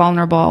very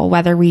vulnerable,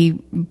 whether we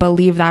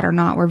believe that or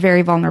not. We're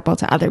very vulnerable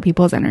to other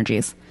people's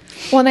energies.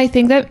 Well, and I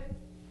think that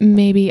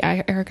maybe,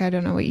 Erica, I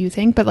don't know what you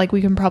think, but like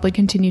we can probably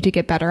continue to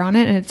get better on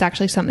it. And it's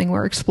actually something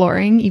we're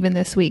exploring even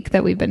this week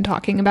that we've been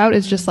talking about,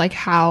 is just like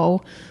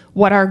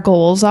what our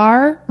goals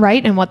are,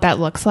 right? And what that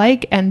looks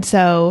like. And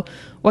so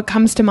what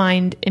comes to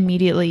mind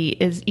immediately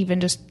is even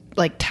just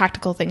like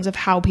tactical things of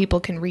how people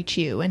can reach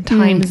you and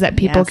times that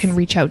people can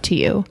reach out to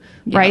you.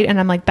 Right. And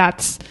I'm like,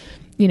 that's,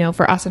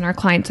 for us and our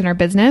clients and our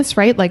business,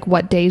 right? Like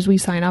what days we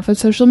sign off of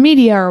social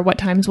media, or what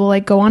times we'll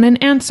like go on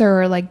and answer,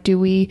 or like, do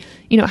we,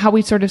 how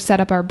we sort of set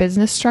up our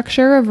business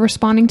structure of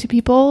responding to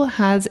people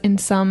has in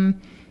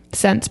some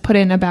sense put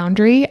in a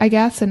boundary, I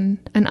guess, and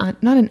not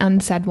an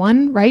unsaid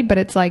one, right? But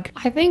it's like,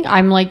 I think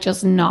I'm like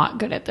just not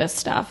good at this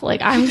stuff.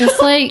 Like I'm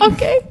just like,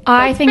 okay,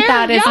 I think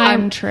that is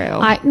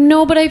untrue.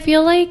 No, but I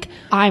feel like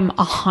I'm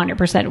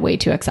 100% way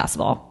too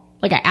accessible.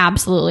 Like I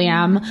absolutely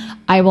am.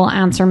 I will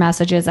answer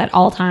messages at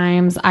all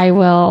times. I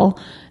will,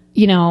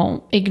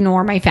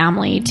 ignore my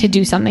family to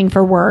do something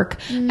for work.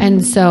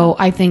 And so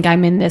I think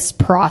I'm in this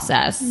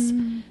process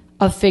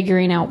of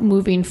figuring out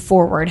moving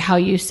forward how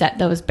you set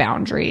those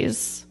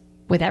boundaries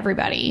with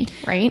everybody,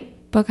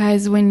 right?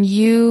 Because when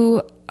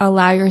you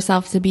allow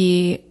yourself to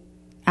be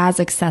as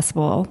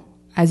accessible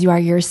as you are,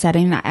 you're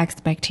setting that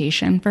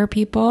expectation for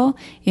people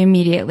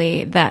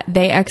immediately, that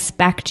they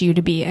expect you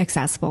to be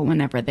accessible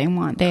whenever they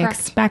want. They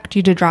expect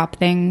you to drop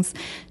things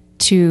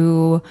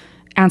to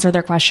answer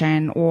their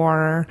question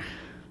or,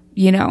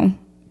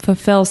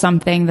 fulfill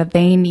something that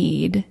they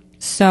need.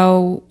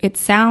 So it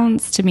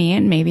sounds to me,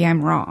 and maybe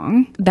I'm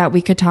wrong, that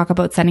we could talk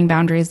about setting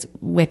boundaries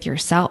with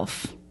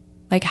yourself.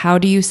 Like, how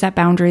do you set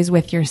boundaries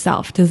with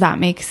yourself? Does that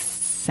make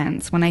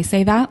sense when I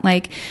say that?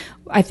 Like,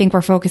 I think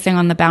we're focusing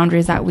on the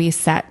boundaries that we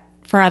set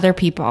for other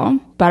people,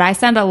 but I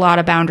set a lot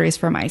of boundaries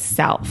for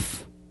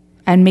myself.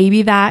 And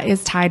maybe that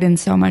is tied in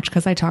so much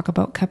because I talk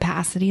about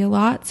capacity a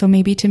lot. So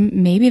maybe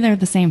they're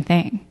the same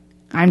thing.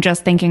 I'm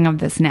just thinking of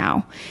this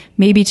now.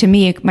 Maybe to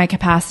me, my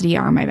capacity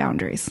are my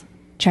boundaries.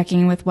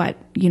 Checking with what,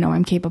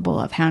 I'm capable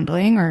of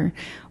handling, or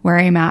where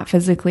I'm at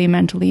physically,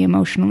 mentally,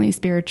 emotionally,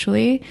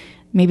 spiritually.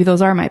 Maybe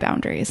those are my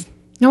boundaries.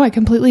 No, I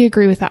completely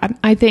agree with that.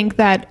 I think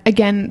that,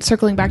 again,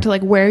 circling back to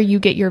like where you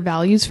get your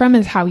values from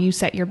is how you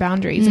set your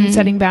boundaries. And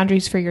setting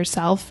boundaries for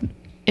yourself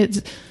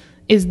is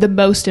is the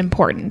most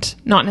important,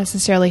 not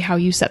necessarily how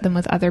you set them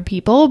with other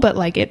people, but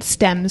like it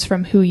stems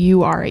from who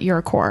you are at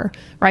your core,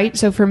 right?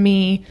 So for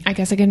me, I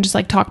guess I can just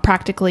like talk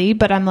practically,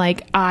 but I'm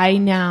like, I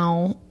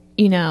now,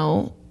 you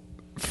know,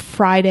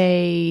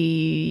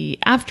 Friday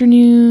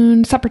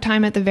afternoon, supper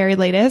time at the very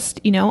latest,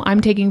 you know,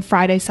 I'm taking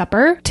Friday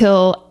supper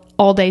till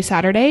all day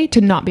Saturday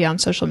to not be on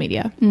social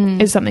media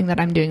is something that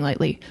I'm doing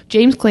lately.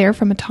 James Clear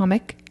from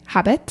Atomic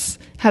Habits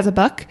has a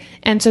book.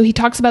 And so he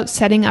talks about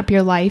setting up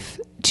your life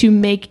to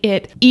make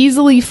it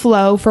easily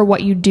flow for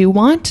what you do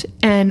want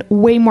and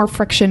way more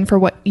friction for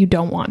what you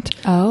don't want.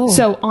 Oh.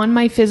 So on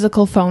my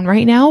physical phone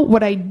right now,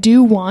 what I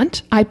do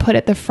want, I put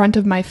at the front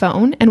of my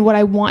phone, and what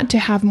I want to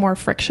have more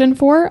friction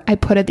for, I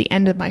put at the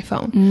end of my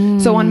phone.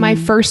 So on my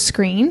first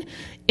screen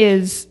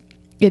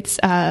it's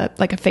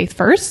like a faith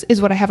verse is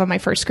what I have on my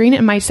first screen.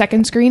 And my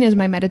second screen is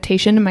my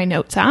meditation and my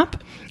notes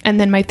app. And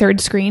then my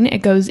third screen, it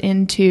goes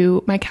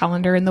into my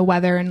calendar and the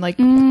weather and like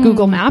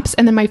Google Maps.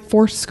 And then my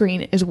fourth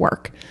screen is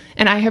work.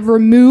 And I have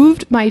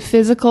removed my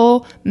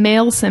physical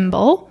mail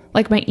symbol,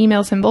 like my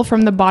email symbol,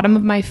 from the bottom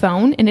of my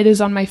phone. And it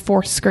is on my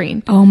fourth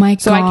screen. Oh my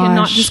gosh. So I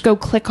cannot just go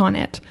click on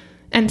it.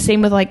 And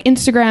same with like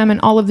Instagram and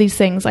all of these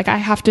things. Like I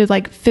have to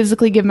like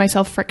physically give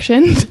myself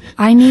friction.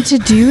 I need to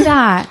do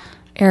that.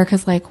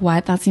 Erica's like,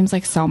 what? That seems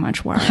like so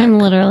much work. I'm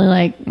literally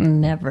like,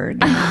 never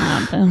gonna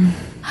happen.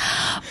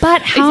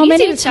 But how easy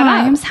many to set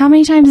up.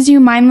 times do you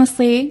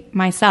mindlessly,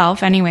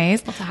 myself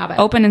anyways, That's a habit.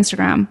 open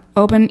Instagram,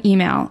 open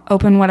email,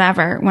 open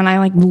whatever, when I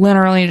like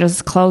literally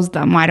just closed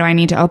them? Why do I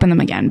need to open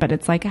them again? But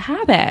it's like a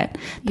habit.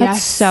 That's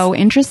Yes. so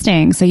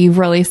interesting. So you've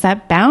really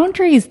set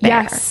boundaries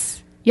there.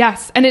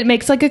 Yes. And it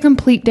makes like a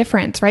complete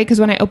difference, right? Because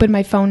when I open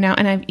my phone now,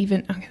 and I've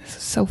even, okay, this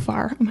is so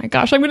far. Oh my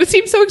gosh, I'm going to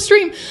seem so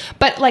extreme.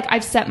 But like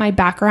I've set my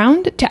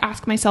background to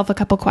ask myself a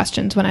couple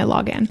questions when I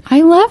log in.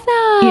 I love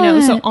that. You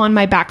know, so on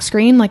my back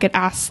screen, like it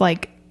asks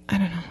like, I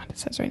don't know what it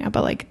says right now,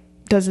 but like,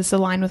 does this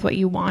align with what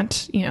you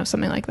want? You know,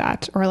 something like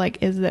that. Or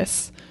like, is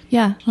this,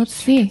 yeah, let's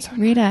see.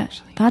 Read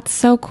it. That's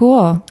so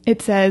cool.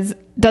 it says,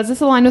 does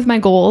this align with my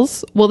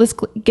goals? Will this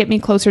get me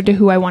closer to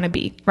who I want to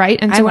be? Right.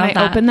 And so when love I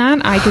that. open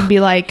that, I could be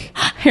like,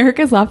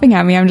 Erica's laughing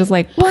at me. I'm just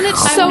like, well, and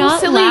it's I'm so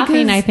not silly.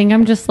 laughing. 'Cause I think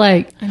I'm just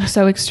like, I'm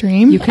so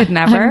extreme. you could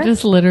never. I'm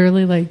just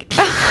literally like,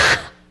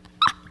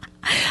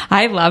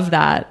 I love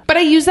that. But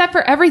I use that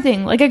for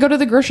everything. Like I go to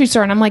the grocery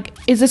store and I'm like,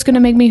 is this going to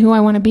make me who I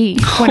want to be?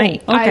 When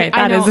okay,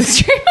 that know- is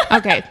extreme.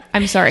 Okay,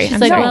 I'm sorry. it's I'm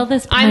like, sorry. will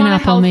this I'm on a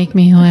pineapple health- make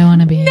me who I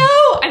want to be?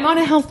 No, I'm on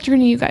a health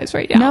journey, you guys,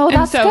 right now. No, And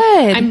that's so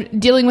good. I'm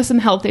dealing with some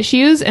health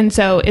issues, and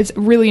so it's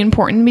really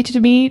important to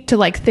me to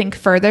like think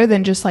further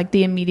than just like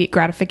the immediate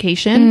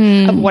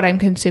gratification of what I'm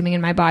consuming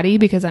in my body,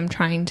 because I'm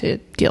trying to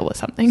deal with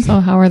something. So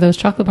how are those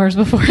chocolate bars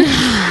before?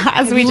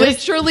 As we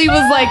literally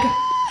was like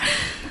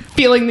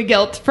feeling the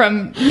guilt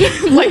from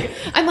like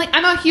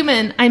I'm a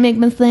human, I make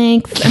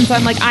mistakes, and so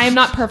I'm like, I am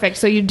not perfect,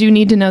 so you do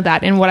need to know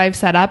that. And what I've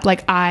set up,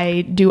 like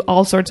I do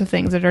all sorts of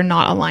things that are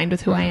not aligned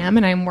with who I am,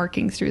 and I'm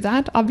working through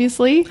that,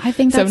 obviously. I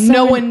think so that's so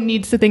no good. one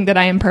needs to think that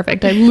I am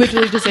perfect. I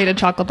literally just ate a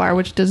chocolate bar,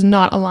 which does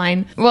not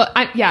align. Well,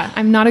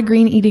 I'm not a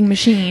green eating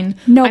machine.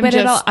 No, I'm but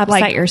it'll just, upset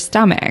like, your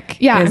stomach.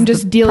 yeah, is I'm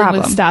just the dealing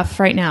problem. with stuff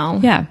right now.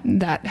 Yeah.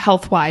 That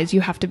health wise,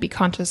 you have to be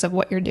conscious of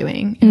what you're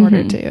doing in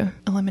order to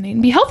eliminate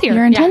and be healthier.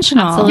 You're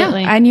intentional.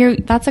 absolutely. And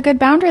that's a good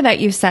boundary that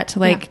you've set to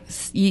like,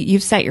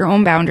 you've set your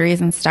own boundaries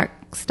and stuck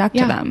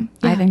Yeah. to them.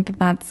 Yeah. I think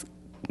that's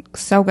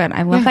so good.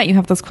 I love Yeah. that you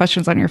have those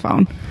questions on your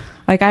phone.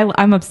 Like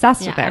I'm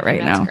obsessed with Yeah, I it think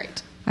right that's now.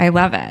 great. I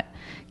love it.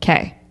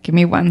 Okay. Give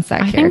me one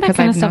sec I here. think that 'cause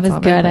kind of I've stuff notes is all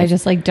over the good. I place.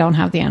 just like don't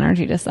have the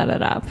energy to set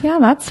it up. yeah,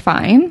 that's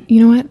fine.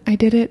 You know what? I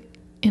did it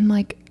in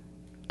like,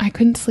 I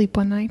couldn't sleep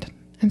one night.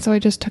 And so I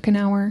just took an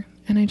hour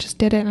and I just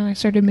did it, and I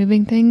started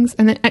moving things.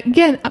 And then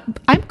again,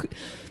 I'm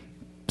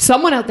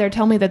someone out there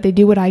tell me that they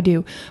do what I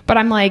do, but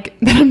I'm like,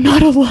 that I'm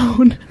not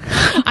alone.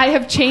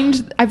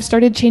 I've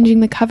started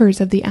changing the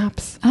covers of the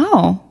apps,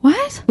 Oh,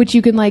 what? which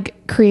you can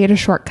like create a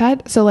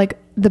shortcut. So like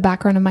the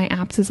background of my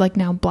apps is like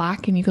now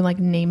black, and you can like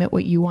name it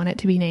what you want it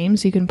to be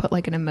named. So you can put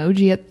like an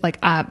emoji at like,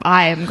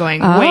 I am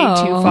going way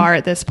too Oh. far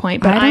at this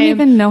point, but I don't am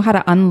even know how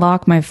to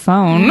unlock my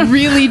phone.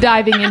 really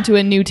diving into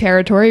a new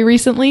territory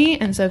recently.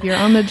 And so if you're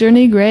on the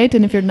journey, great.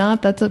 And if you're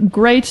not, that's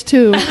great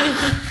too.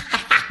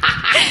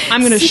 I'm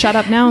going to shut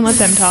up now and let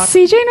them talk.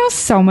 CJ knows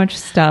so much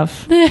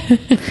stuff.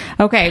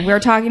 Okay, we're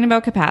talking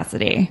about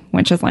capacity,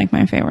 which is like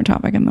my favorite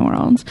topic in the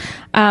world.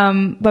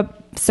 But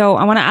so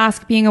I want to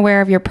ask, being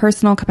aware of your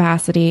personal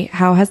capacity,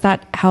 how has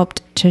that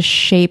helped to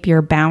shape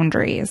your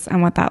boundaries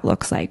and what that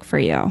looks like for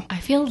you? I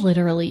feel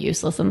literally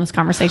useless in this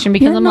conversation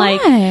because You're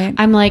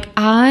I'm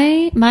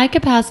not. my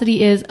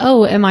capacity is,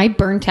 am I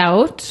burnt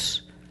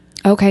out?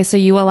 Okay, so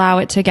you allow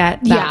it to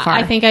get that far.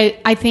 I think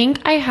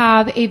I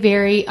have a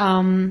very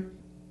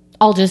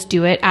I'll just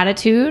do it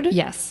attitude.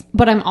 Yes.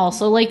 But I'm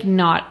also like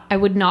I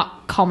would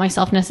not call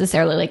myself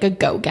necessarily like a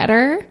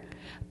go-getter.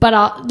 But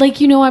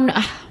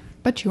I'm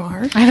But you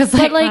are. I was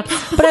like,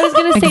 but I was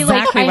gonna say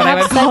exactly like what I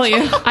would call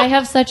you. I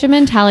have such a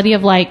mentality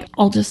of like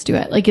I'll just do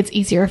it. Like it's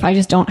easier if I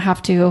just don't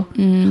have to.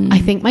 I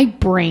think my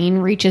brain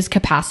reaches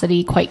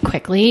capacity quite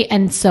quickly,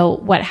 and so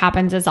what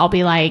happens is I'll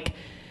be like.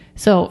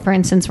 So for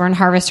instance, we're in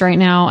Harvest right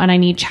now and I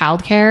need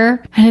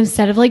childcare. And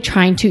instead of like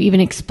trying to even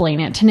explain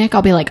it to Nick,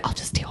 I'll be like, I'll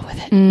just deal with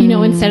it. You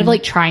know, instead of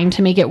like trying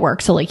to make it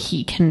work so like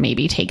he can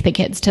maybe take the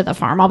kids to the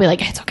farm, I'll be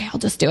like, it's okay, I'll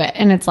just do it.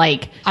 And it's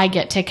like, I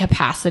get to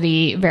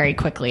capacity very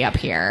quickly up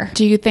here.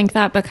 Do you think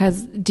that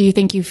do you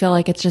think you feel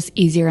like it's just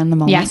easier in the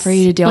moment for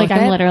you to deal with it?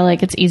 Like I'm literally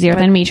like, it's easier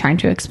than me trying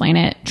to explain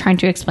it. Trying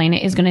to explain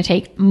it is going to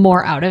take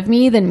more out of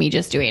me than me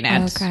just doing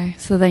it. Okay.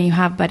 So then you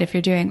have, but if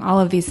you're doing all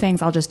of these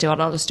things, I'll just do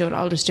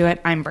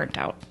it. I'm burnt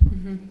out.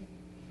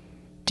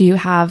 Do you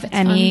have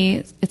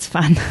it's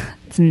fun.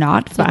 It's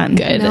not fun.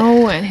 Good.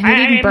 No,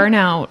 hitting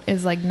burnout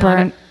is like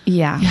not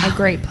a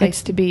great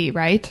place to be,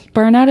 right?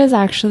 Burnout is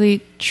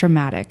actually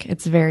traumatic.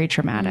 It's very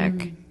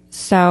traumatic.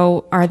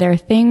 So are there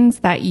things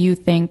that you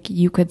think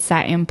you could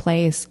set in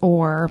place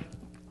or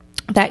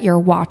that you're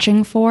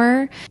watching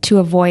for to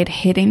avoid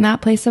hitting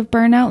that place of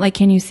burnout? Like,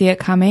 can you see it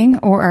coming,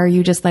 or are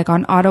you just like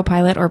on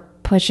autopilot or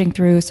pushing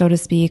through, so to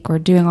speak, or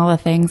doing all the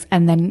things,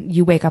 and then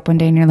you wake up one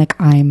day and you're like,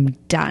 I'm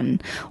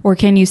done? Or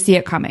can you see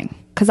it coming?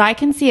 Because I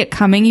can see it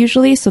coming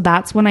usually, so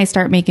that's when I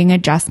start making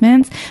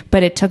adjustments,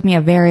 but it took me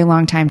a very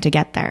long time to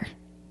get there.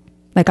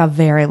 Like a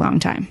very long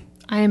time.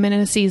 I am in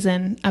a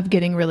season of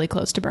getting really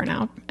close to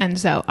burnout. And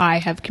so I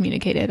have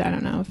communicated, I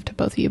don't know if to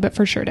both of you, but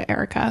for sure to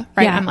Erica,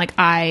 right? Yeah. I'm like,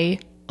 I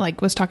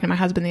was talking to my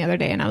husband the other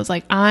day and I was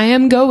like, I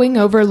am going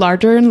over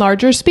larger and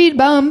larger speed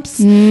bumps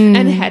and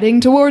heading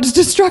towards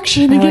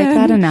destruction again. I like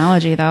that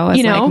analogy though.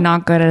 It's like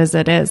not good as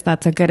it is.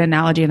 That's a good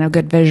analogy and a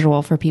good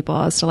visual for people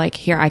as to like,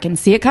 here, I can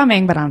see it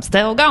coming, but I'm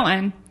still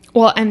going.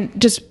 Well,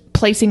 and just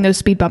placing those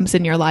speed bumps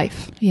in your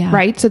life,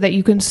 right? So that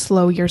you can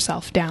slow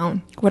yourself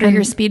down. What are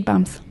your speed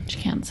bumps? She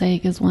can't say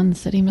because one's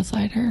sitting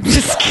beside her.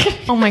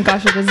 Oh my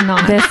gosh, it is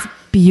not. This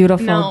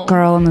beautiful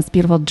girl in this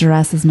beautiful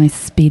dress is my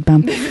speed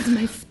bump. This is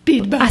my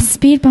speed bump. A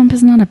speed bump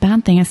is not a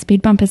bad thing. A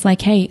speed bump is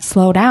like, hey,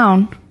 slow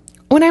down.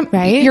 When I'm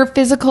your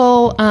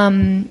physical,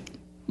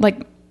 like,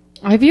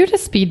 I viewed a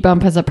speed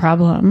bump as a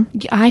problem.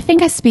 I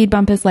think a speed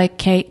bump is like,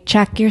 okay,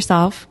 check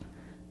yourself.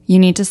 You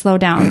need to slow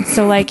down.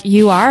 So like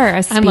you are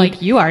a speed. I'm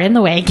like, you are in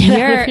the way.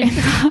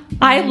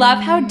 I love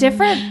how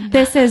different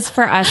this is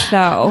for us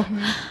though.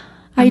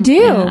 I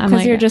do. Because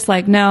like, you're just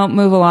like, no,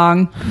 move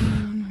along.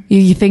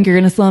 You think you're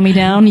going to slow me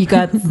down? You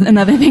got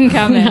another thing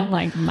coming. I'm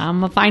like, I'm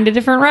going to find a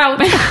different route.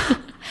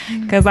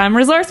 Because I'm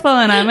resourceful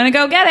and I'm going to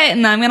go get it.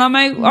 And I'm on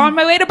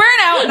my way to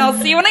burnout and I'll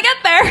see you when I get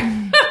there.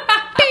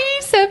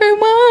 Peace,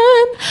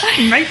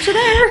 everyone. Right to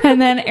there.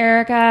 And then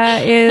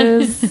Erica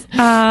is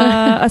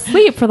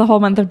asleep for the whole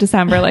month of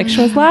December like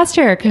she was last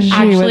year because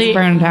she was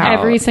burned out.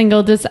 Every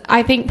single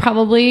I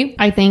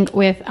think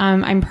with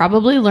I'm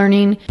probably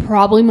learning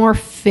more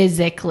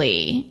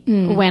physically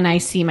when I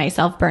see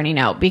myself burning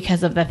out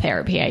because of the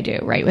therapy I do,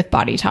 right, with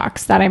Body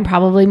Talks, that I'm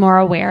probably more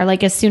aware.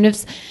 Like as soon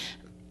as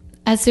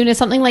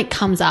something like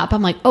comes up,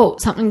 I'm like, oh,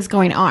 something's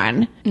going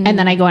on. And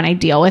then I go and I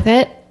deal with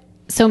it.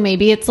 So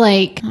maybe it's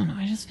like, I don't know,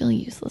 I just feel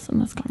useless in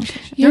this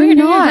conversation. You're doing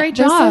not. a great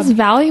job. This is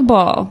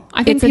valuable.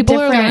 I think people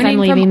are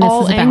learning from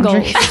all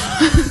angles.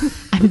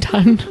 I'm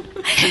done.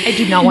 I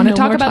do not want to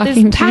talk about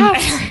this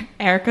task.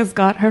 Erica's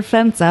got her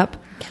fence up.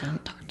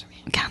 Can't talk to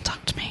me. Can't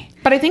talk to me.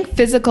 But I think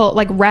physical,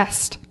 like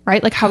rest,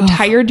 right? Like how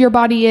tired your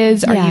body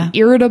is. Are you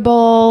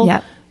irritable?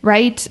 Yep.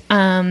 Right?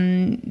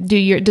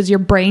 Does your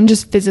brain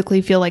just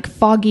physically feel like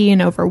foggy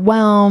and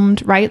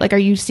overwhelmed? Right? Like, are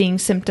you seeing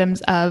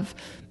symptoms of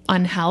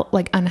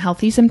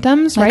unhealthy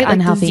symptoms, like right?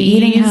 Unhealthy like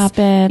eating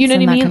habits. You know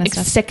what I mean? Kind of like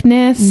stuff.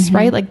 sickness,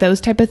 right? Like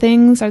those type of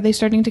things. Are they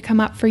starting to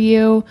come up for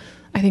you?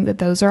 I think that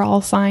those are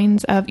all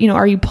signs of,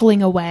 are you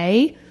pulling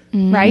away,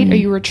 right? Are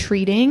you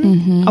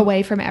retreating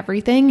away from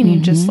everything and you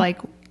just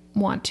like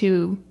want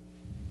to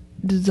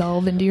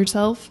dissolve into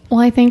yourself? Well,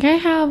 I think I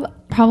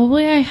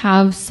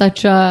have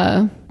such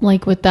a,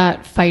 like with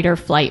that fight or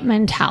flight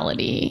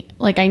mentality,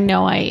 like I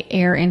know I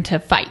err into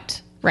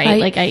fight,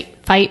 right? Like I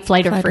fight,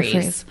 flight or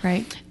freeze.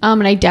 Right.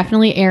 And I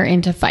definitely err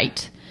into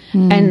fight.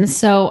 And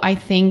so I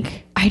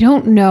think, I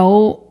don't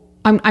know,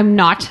 I'm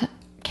not,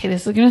 okay,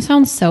 this is going to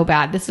sound so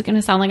bad. This is going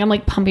to sound like I'm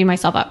like pumping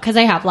myself up because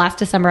last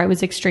December, I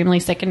was extremely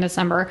sick in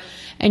December,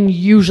 and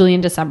usually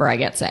in December I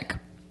get sick.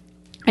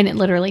 And it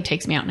literally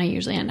takes me out and I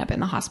usually end up in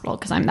the hospital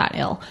because I'm that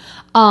ill.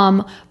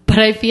 But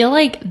I feel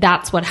like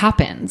that's what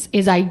happens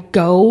is I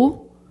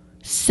go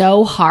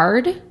so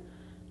hard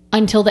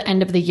until the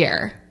end of the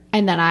year.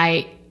 And then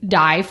I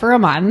die for a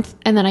month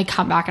and then I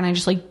come back and I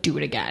just like do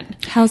it again.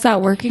 How's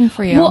that working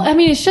for you? Well, I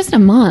mean, it's just a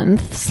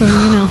month. So,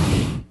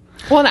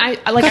 Well, I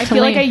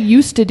feel like I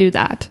used to do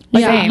that.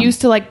 Like I Same.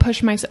 used to like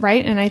push myself,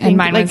 right? And I think and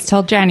mine was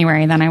till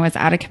January. Then I was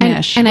out of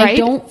commish. and right? I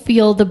don't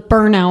feel the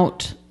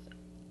burnout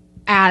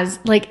as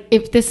like,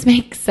 if this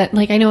makes sense,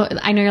 like I know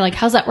you're like,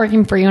 how's that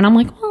working for you? And I'm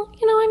like, well,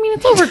 I mean,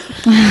 it's over.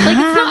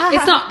 Like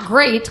it's not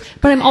great,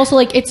 but I'm also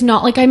like, it's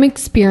not like I'm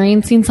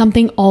experiencing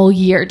something all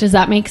year. Does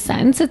that make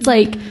sense? It's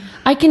like,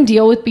 I can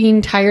deal with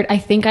being tired. I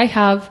think I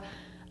have,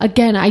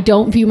 again, I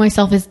don't view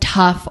myself as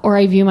tough, or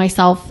I view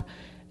myself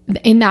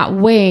in that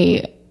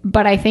way.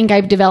 But I think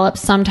I've developed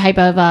some type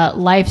of a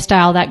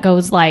lifestyle that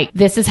goes like,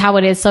 this is how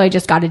it is, so I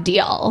just got to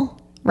deal,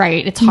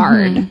 right? It's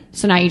hard.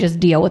 So now you just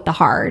deal with the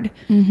hard.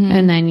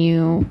 And then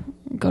you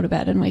go to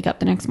bed and wake up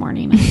the next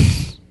morning.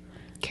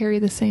 Carry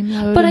the same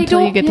load But until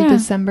I don't, you get to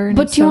December. And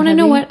But it's do you so want to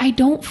know heavy. what? I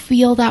don't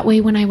feel that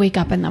way when I wake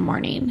up in the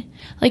morning.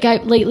 Like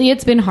lately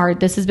it's been hard.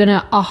 This has been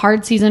a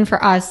hard season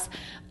for us.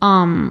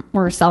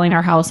 We're selling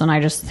our house and I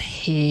just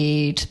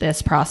hate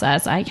this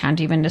process. I can't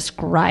even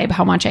describe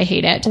how much I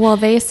hate it. Well,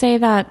 they say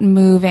that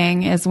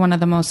moving is one of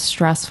the most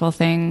stressful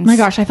things. Oh my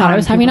gosh, I thought I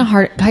was having a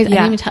heart. Guys,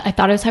 Yeah. I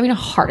thought I was having a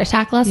heart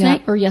attack last Yeah.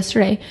 night or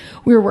yesterday.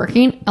 We were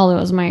working, although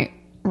it was my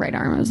right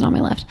arm, it was not my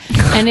left.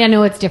 And I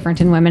know it's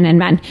different in women and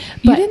men.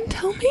 But You didn't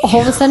tell me.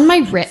 all of a sudden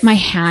my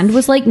hand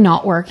was like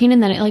not working,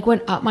 and then it like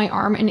went up my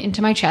arm and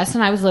into my chest,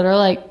 and I was literally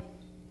like,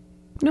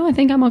 no, I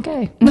think I'm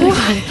okay.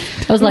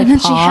 I was like, And then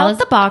she pause. held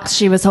the box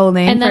she was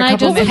holding. And then for a I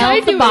couple just minutes.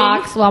 held the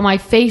box while my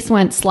face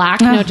went slack.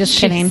 No, just jeez.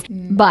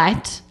 kidding.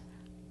 But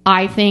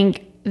I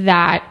think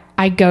that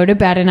I go to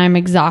bed and I'm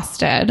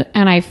exhausted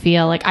and I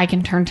feel like I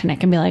can turn to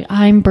Nick and be like,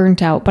 I'm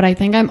burnt out. But I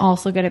think I'm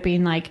also good at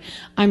being like,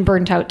 I'm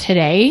burnt out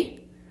today.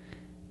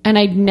 And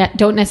I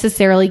don't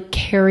necessarily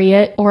carry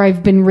it, or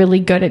I've been really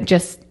good at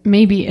just,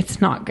 maybe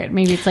it's not good.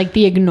 Maybe it's like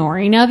the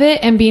ignoring of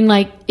it and being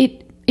like,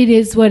 it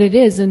is what it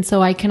is. And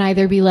so I can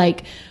either be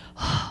like,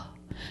 oh,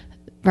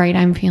 right,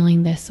 I'm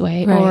feeling this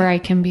way. Right. Or I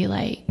can be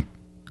like,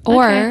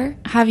 Or okay.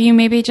 have you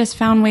maybe just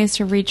found ways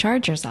to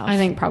recharge yourself? I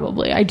think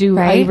probably I do.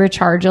 Right? I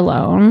recharge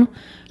alone.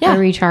 Yeah. I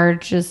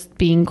recharge just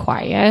being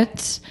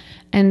quiet.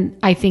 And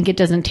I think it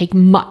doesn't take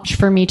much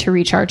for me to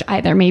recharge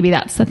either. Maybe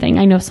that's the thing.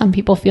 I know some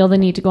people feel the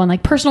need to go on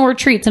like personal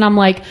retreats, and I'm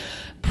like,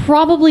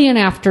 probably an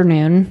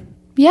afternoon.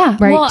 Yeah.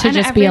 Right, to and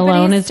just be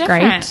alone everybody's is great.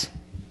 different.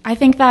 I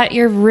think that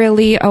you're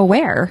really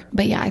aware.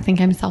 But yeah, I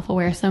think I'm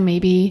self-aware. So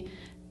maybe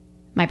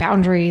my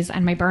boundaries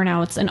and my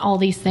burnouts and all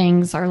these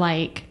things are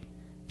like,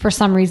 for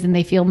some reason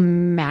they feel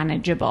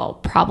manageable.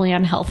 Probably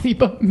unhealthy,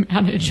 but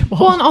manageable.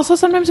 Well, and also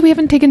sometimes we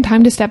haven't taken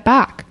time to step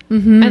back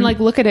and like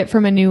look at it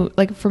from a new,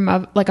 like from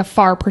a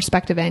far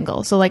perspective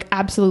angle. So like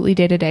absolutely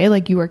day to day,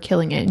 like you are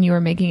killing it and you are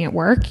making it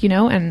work, you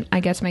know? And I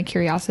guess my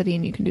curiosity,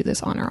 and you can do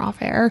this on or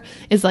off air,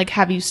 is like,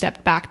 have you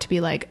stepped back to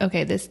be like,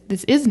 okay, this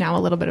is now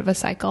a little bit of a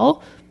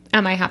cycle.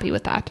 Am I happy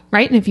with that?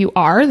 Right. And if you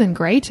are, then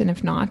great. And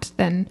if not,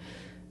 then,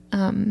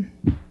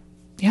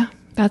 yeah.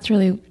 That's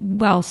really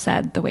well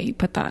said, the way you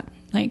put that.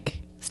 Like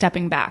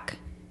stepping back.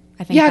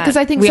 I think Yeah, because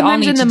I think we all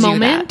sometimes need in the to do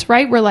moment, that.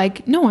 right, we're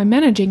like, no, I'm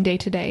managing day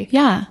to day.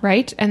 Yeah.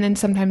 Right. And then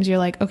sometimes you're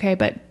like, okay,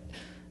 but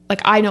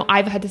like I know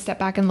I've had to step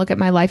back and look at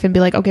my life and be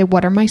like, okay,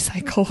 what are my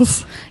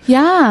cycles?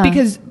 Yeah.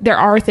 Because there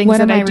are things What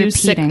that am I I do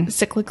repeating?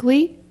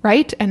 cyclically,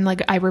 right? And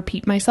like I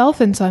repeat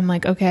myself. And so I'm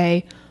like,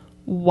 okay,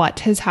 what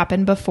has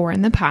happened before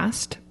in the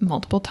past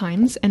multiple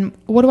times? And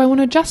what do I want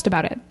to adjust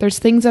about it? There's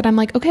things that I'm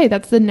like, okay,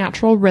 that's the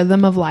natural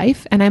rhythm of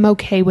life. And I'm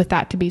okay with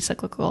that to be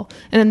cyclical.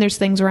 And then there's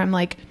things where I'm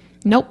like,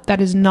 nope, that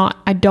is not,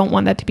 I don't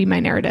want that to be my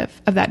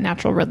narrative of that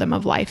natural rhythm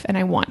of life. And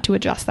I want to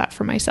adjust that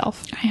for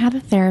myself. I had a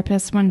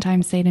therapist one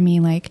time say to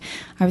me, like,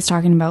 I was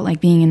talking about like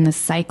being in this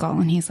cycle,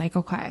 and he's like,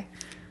 okay,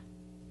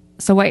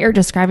 so what you're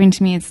describing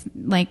to me is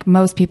like,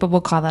 most people will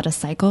call that a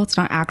cycle. It's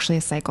not actually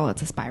a cycle,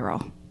 it's a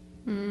spiral.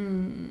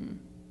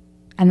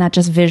 And that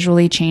just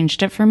visually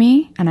changed it for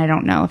me. And I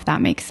don't know if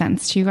that makes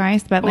sense to you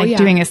guys, but like yeah.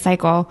 doing a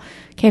cycle,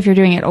 okay, if you're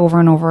doing it over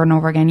and over and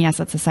over again, yes,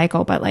 it's a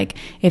cycle. But like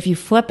if you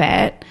flip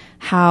it,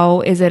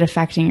 how is it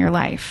affecting your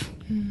life?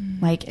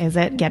 Like, is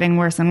it getting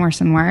worse and worse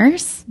and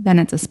worse? Then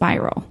it's a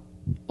spiral.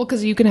 Well,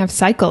 because you can have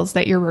cycles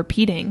that you're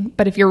repeating,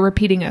 but if you're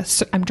repeating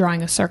I'm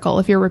drawing a circle.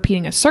 If you're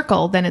repeating a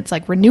circle, then it's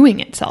like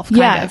renewing itself, kind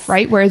Yes. of,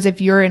 right? Whereas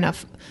if you're in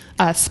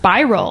a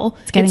spiral,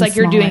 it's getting like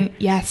you're smaller. doing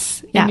Yeah.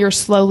 and you're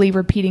slowly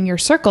repeating your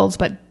circles,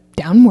 but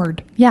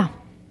downward. Yeah.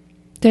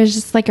 There's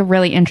just like a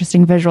really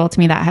interesting visual to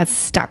me that has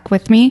stuck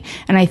with me.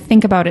 And I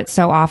think about it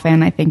so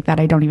often. I think that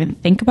I don't even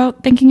think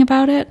about thinking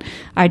about it.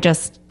 I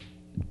just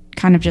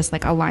kind of just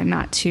like align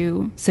that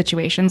to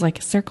situations like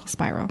a circle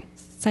spiral,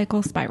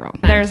 cycle spiral.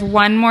 There's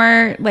one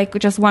more, like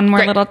just one more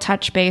Great. little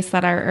touch base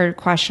that or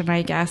question,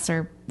 I guess,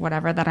 or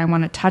whatever that I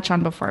want to touch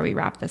on before we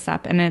wrap this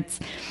up. And it's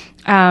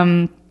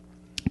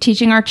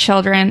teaching our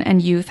children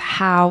and youth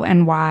how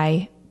and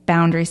why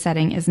boundary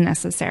setting is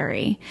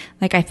necessary.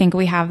 Like, I think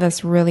we have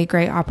this really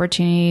great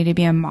opportunity to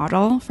be a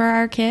model for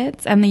our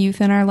kids and the youth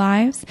in our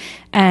lives,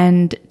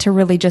 and to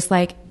really just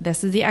like,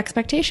 this is the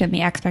expectation.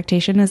 The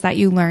expectation is that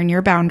you learn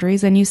your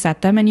boundaries and you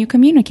set them and you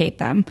communicate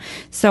them.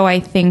 So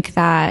I think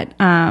that,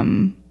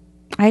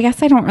 I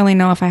guess I don't really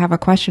know if I have a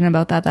question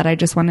about that I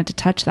just wanted to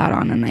touch that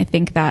on. And I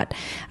think that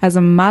as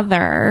a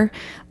mother,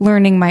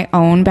 learning my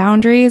own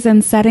boundaries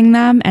and setting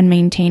them and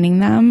maintaining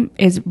them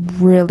is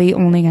really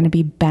only going to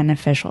be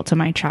beneficial to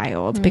my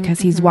child, because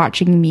he's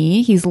watching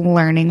me. He's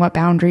learning what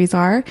boundaries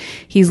are.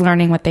 He's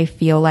learning what they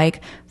feel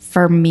like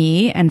for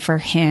me and for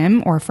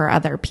him or for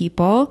other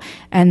people.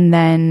 And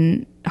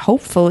then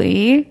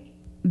hopefully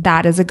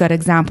that is a good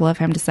example of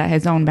him to set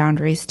his own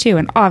boundaries too.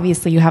 And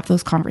obviously you have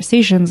those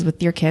conversations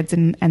with your kids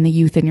and the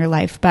youth in your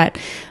life, but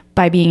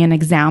by being an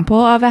example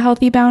of a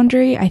healthy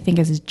boundary, I think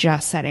is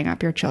just setting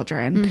up your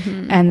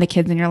children and the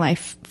kids in your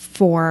life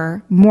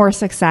for more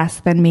success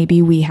than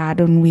maybe we had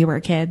when we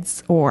were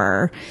kids,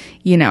 or,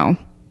 you know,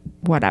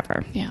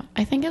 whatever. Yeah.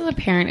 I think as a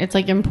parent, it's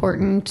like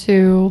important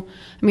to,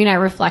 I mean, I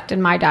reflected,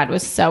 my dad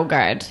was so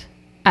good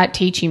at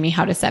teaching me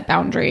how to set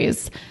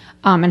boundaries.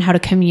 And how to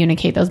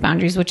communicate those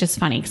boundaries, which is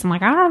funny because I'm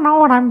like, I don't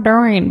know what I'm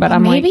doing, but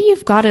I'm maybe like,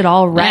 you've got it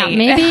all right.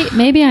 yeah,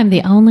 maybe I'm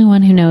the only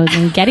one who knows.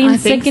 And getting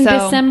sick in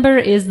December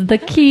is the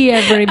key,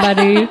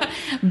 everybody.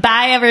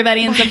 Bye,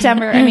 everybody, in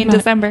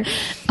December.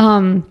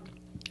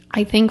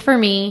 I think for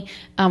me,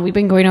 we've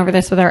been going over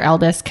this with our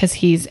eldest because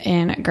he's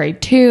in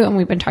grade 2, and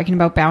we've been talking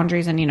about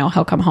boundaries. And, you know,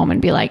 he'll come home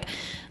and be like,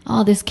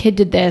 oh, this kid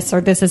did this,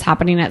 or this is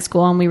happening at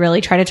school. And we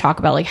really try to talk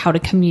about like how to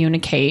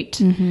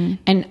communicate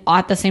and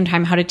at the same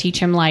time, how to teach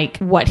him like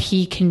what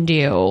he can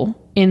do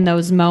in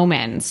those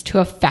moments to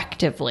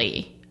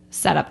effectively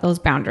set up those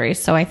boundaries.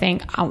 So I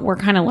think we're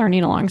kind of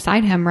learning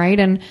alongside him. Right.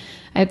 And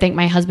I think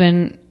my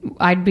husband,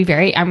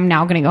 I'm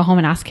now going to go home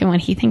and ask him what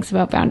he thinks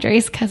about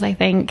boundaries. Cause I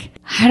think,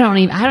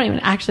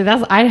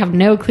 I have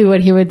no clue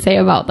what he would say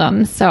about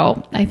them.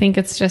 So I think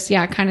it's just,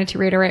 kind of to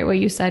reiterate what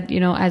you said,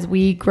 you know, as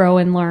we grow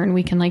and learn,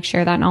 we can like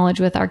share that knowledge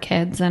with our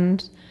kids.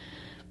 And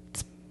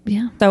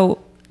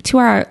so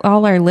to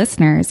all our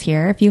listeners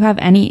here, if you have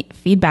any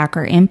feedback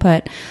or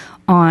input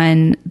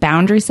on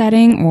boundary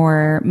setting,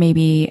 or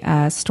maybe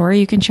a story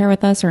you can share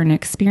with us, or an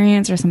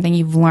experience or something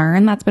you've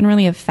learned that's been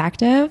really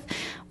effective,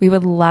 we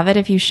would love it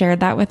if you shared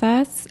that with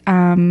us.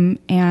 And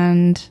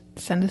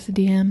send us a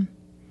DM.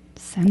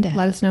 Send it.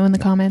 Let us know in the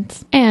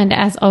comments. And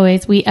as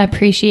always, we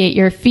appreciate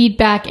your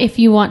feedback. If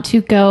you want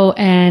to go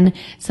and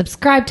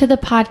subscribe to the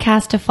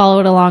podcast, to follow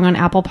it along on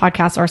Apple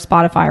Podcasts or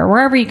Spotify or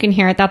wherever you can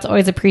hear it, that's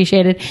always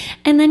appreciated.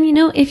 And then, you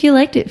know, if you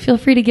liked it, feel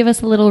free to give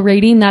us a little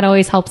rating. That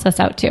always helps us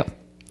out too.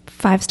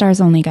 5 stars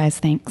only, guys.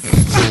 Thanks.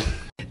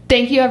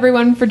 Thank you,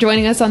 everyone, for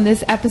joining us on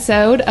this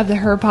episode of the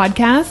Her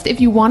Podcast.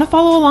 If you want to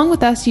follow along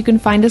with us, you can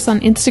find us on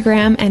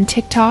Instagram and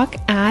TikTok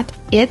at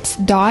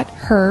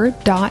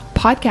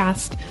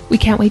its.her.podcast. We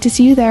can't wait to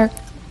see you there.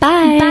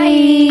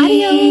 Bye.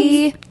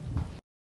 Adios.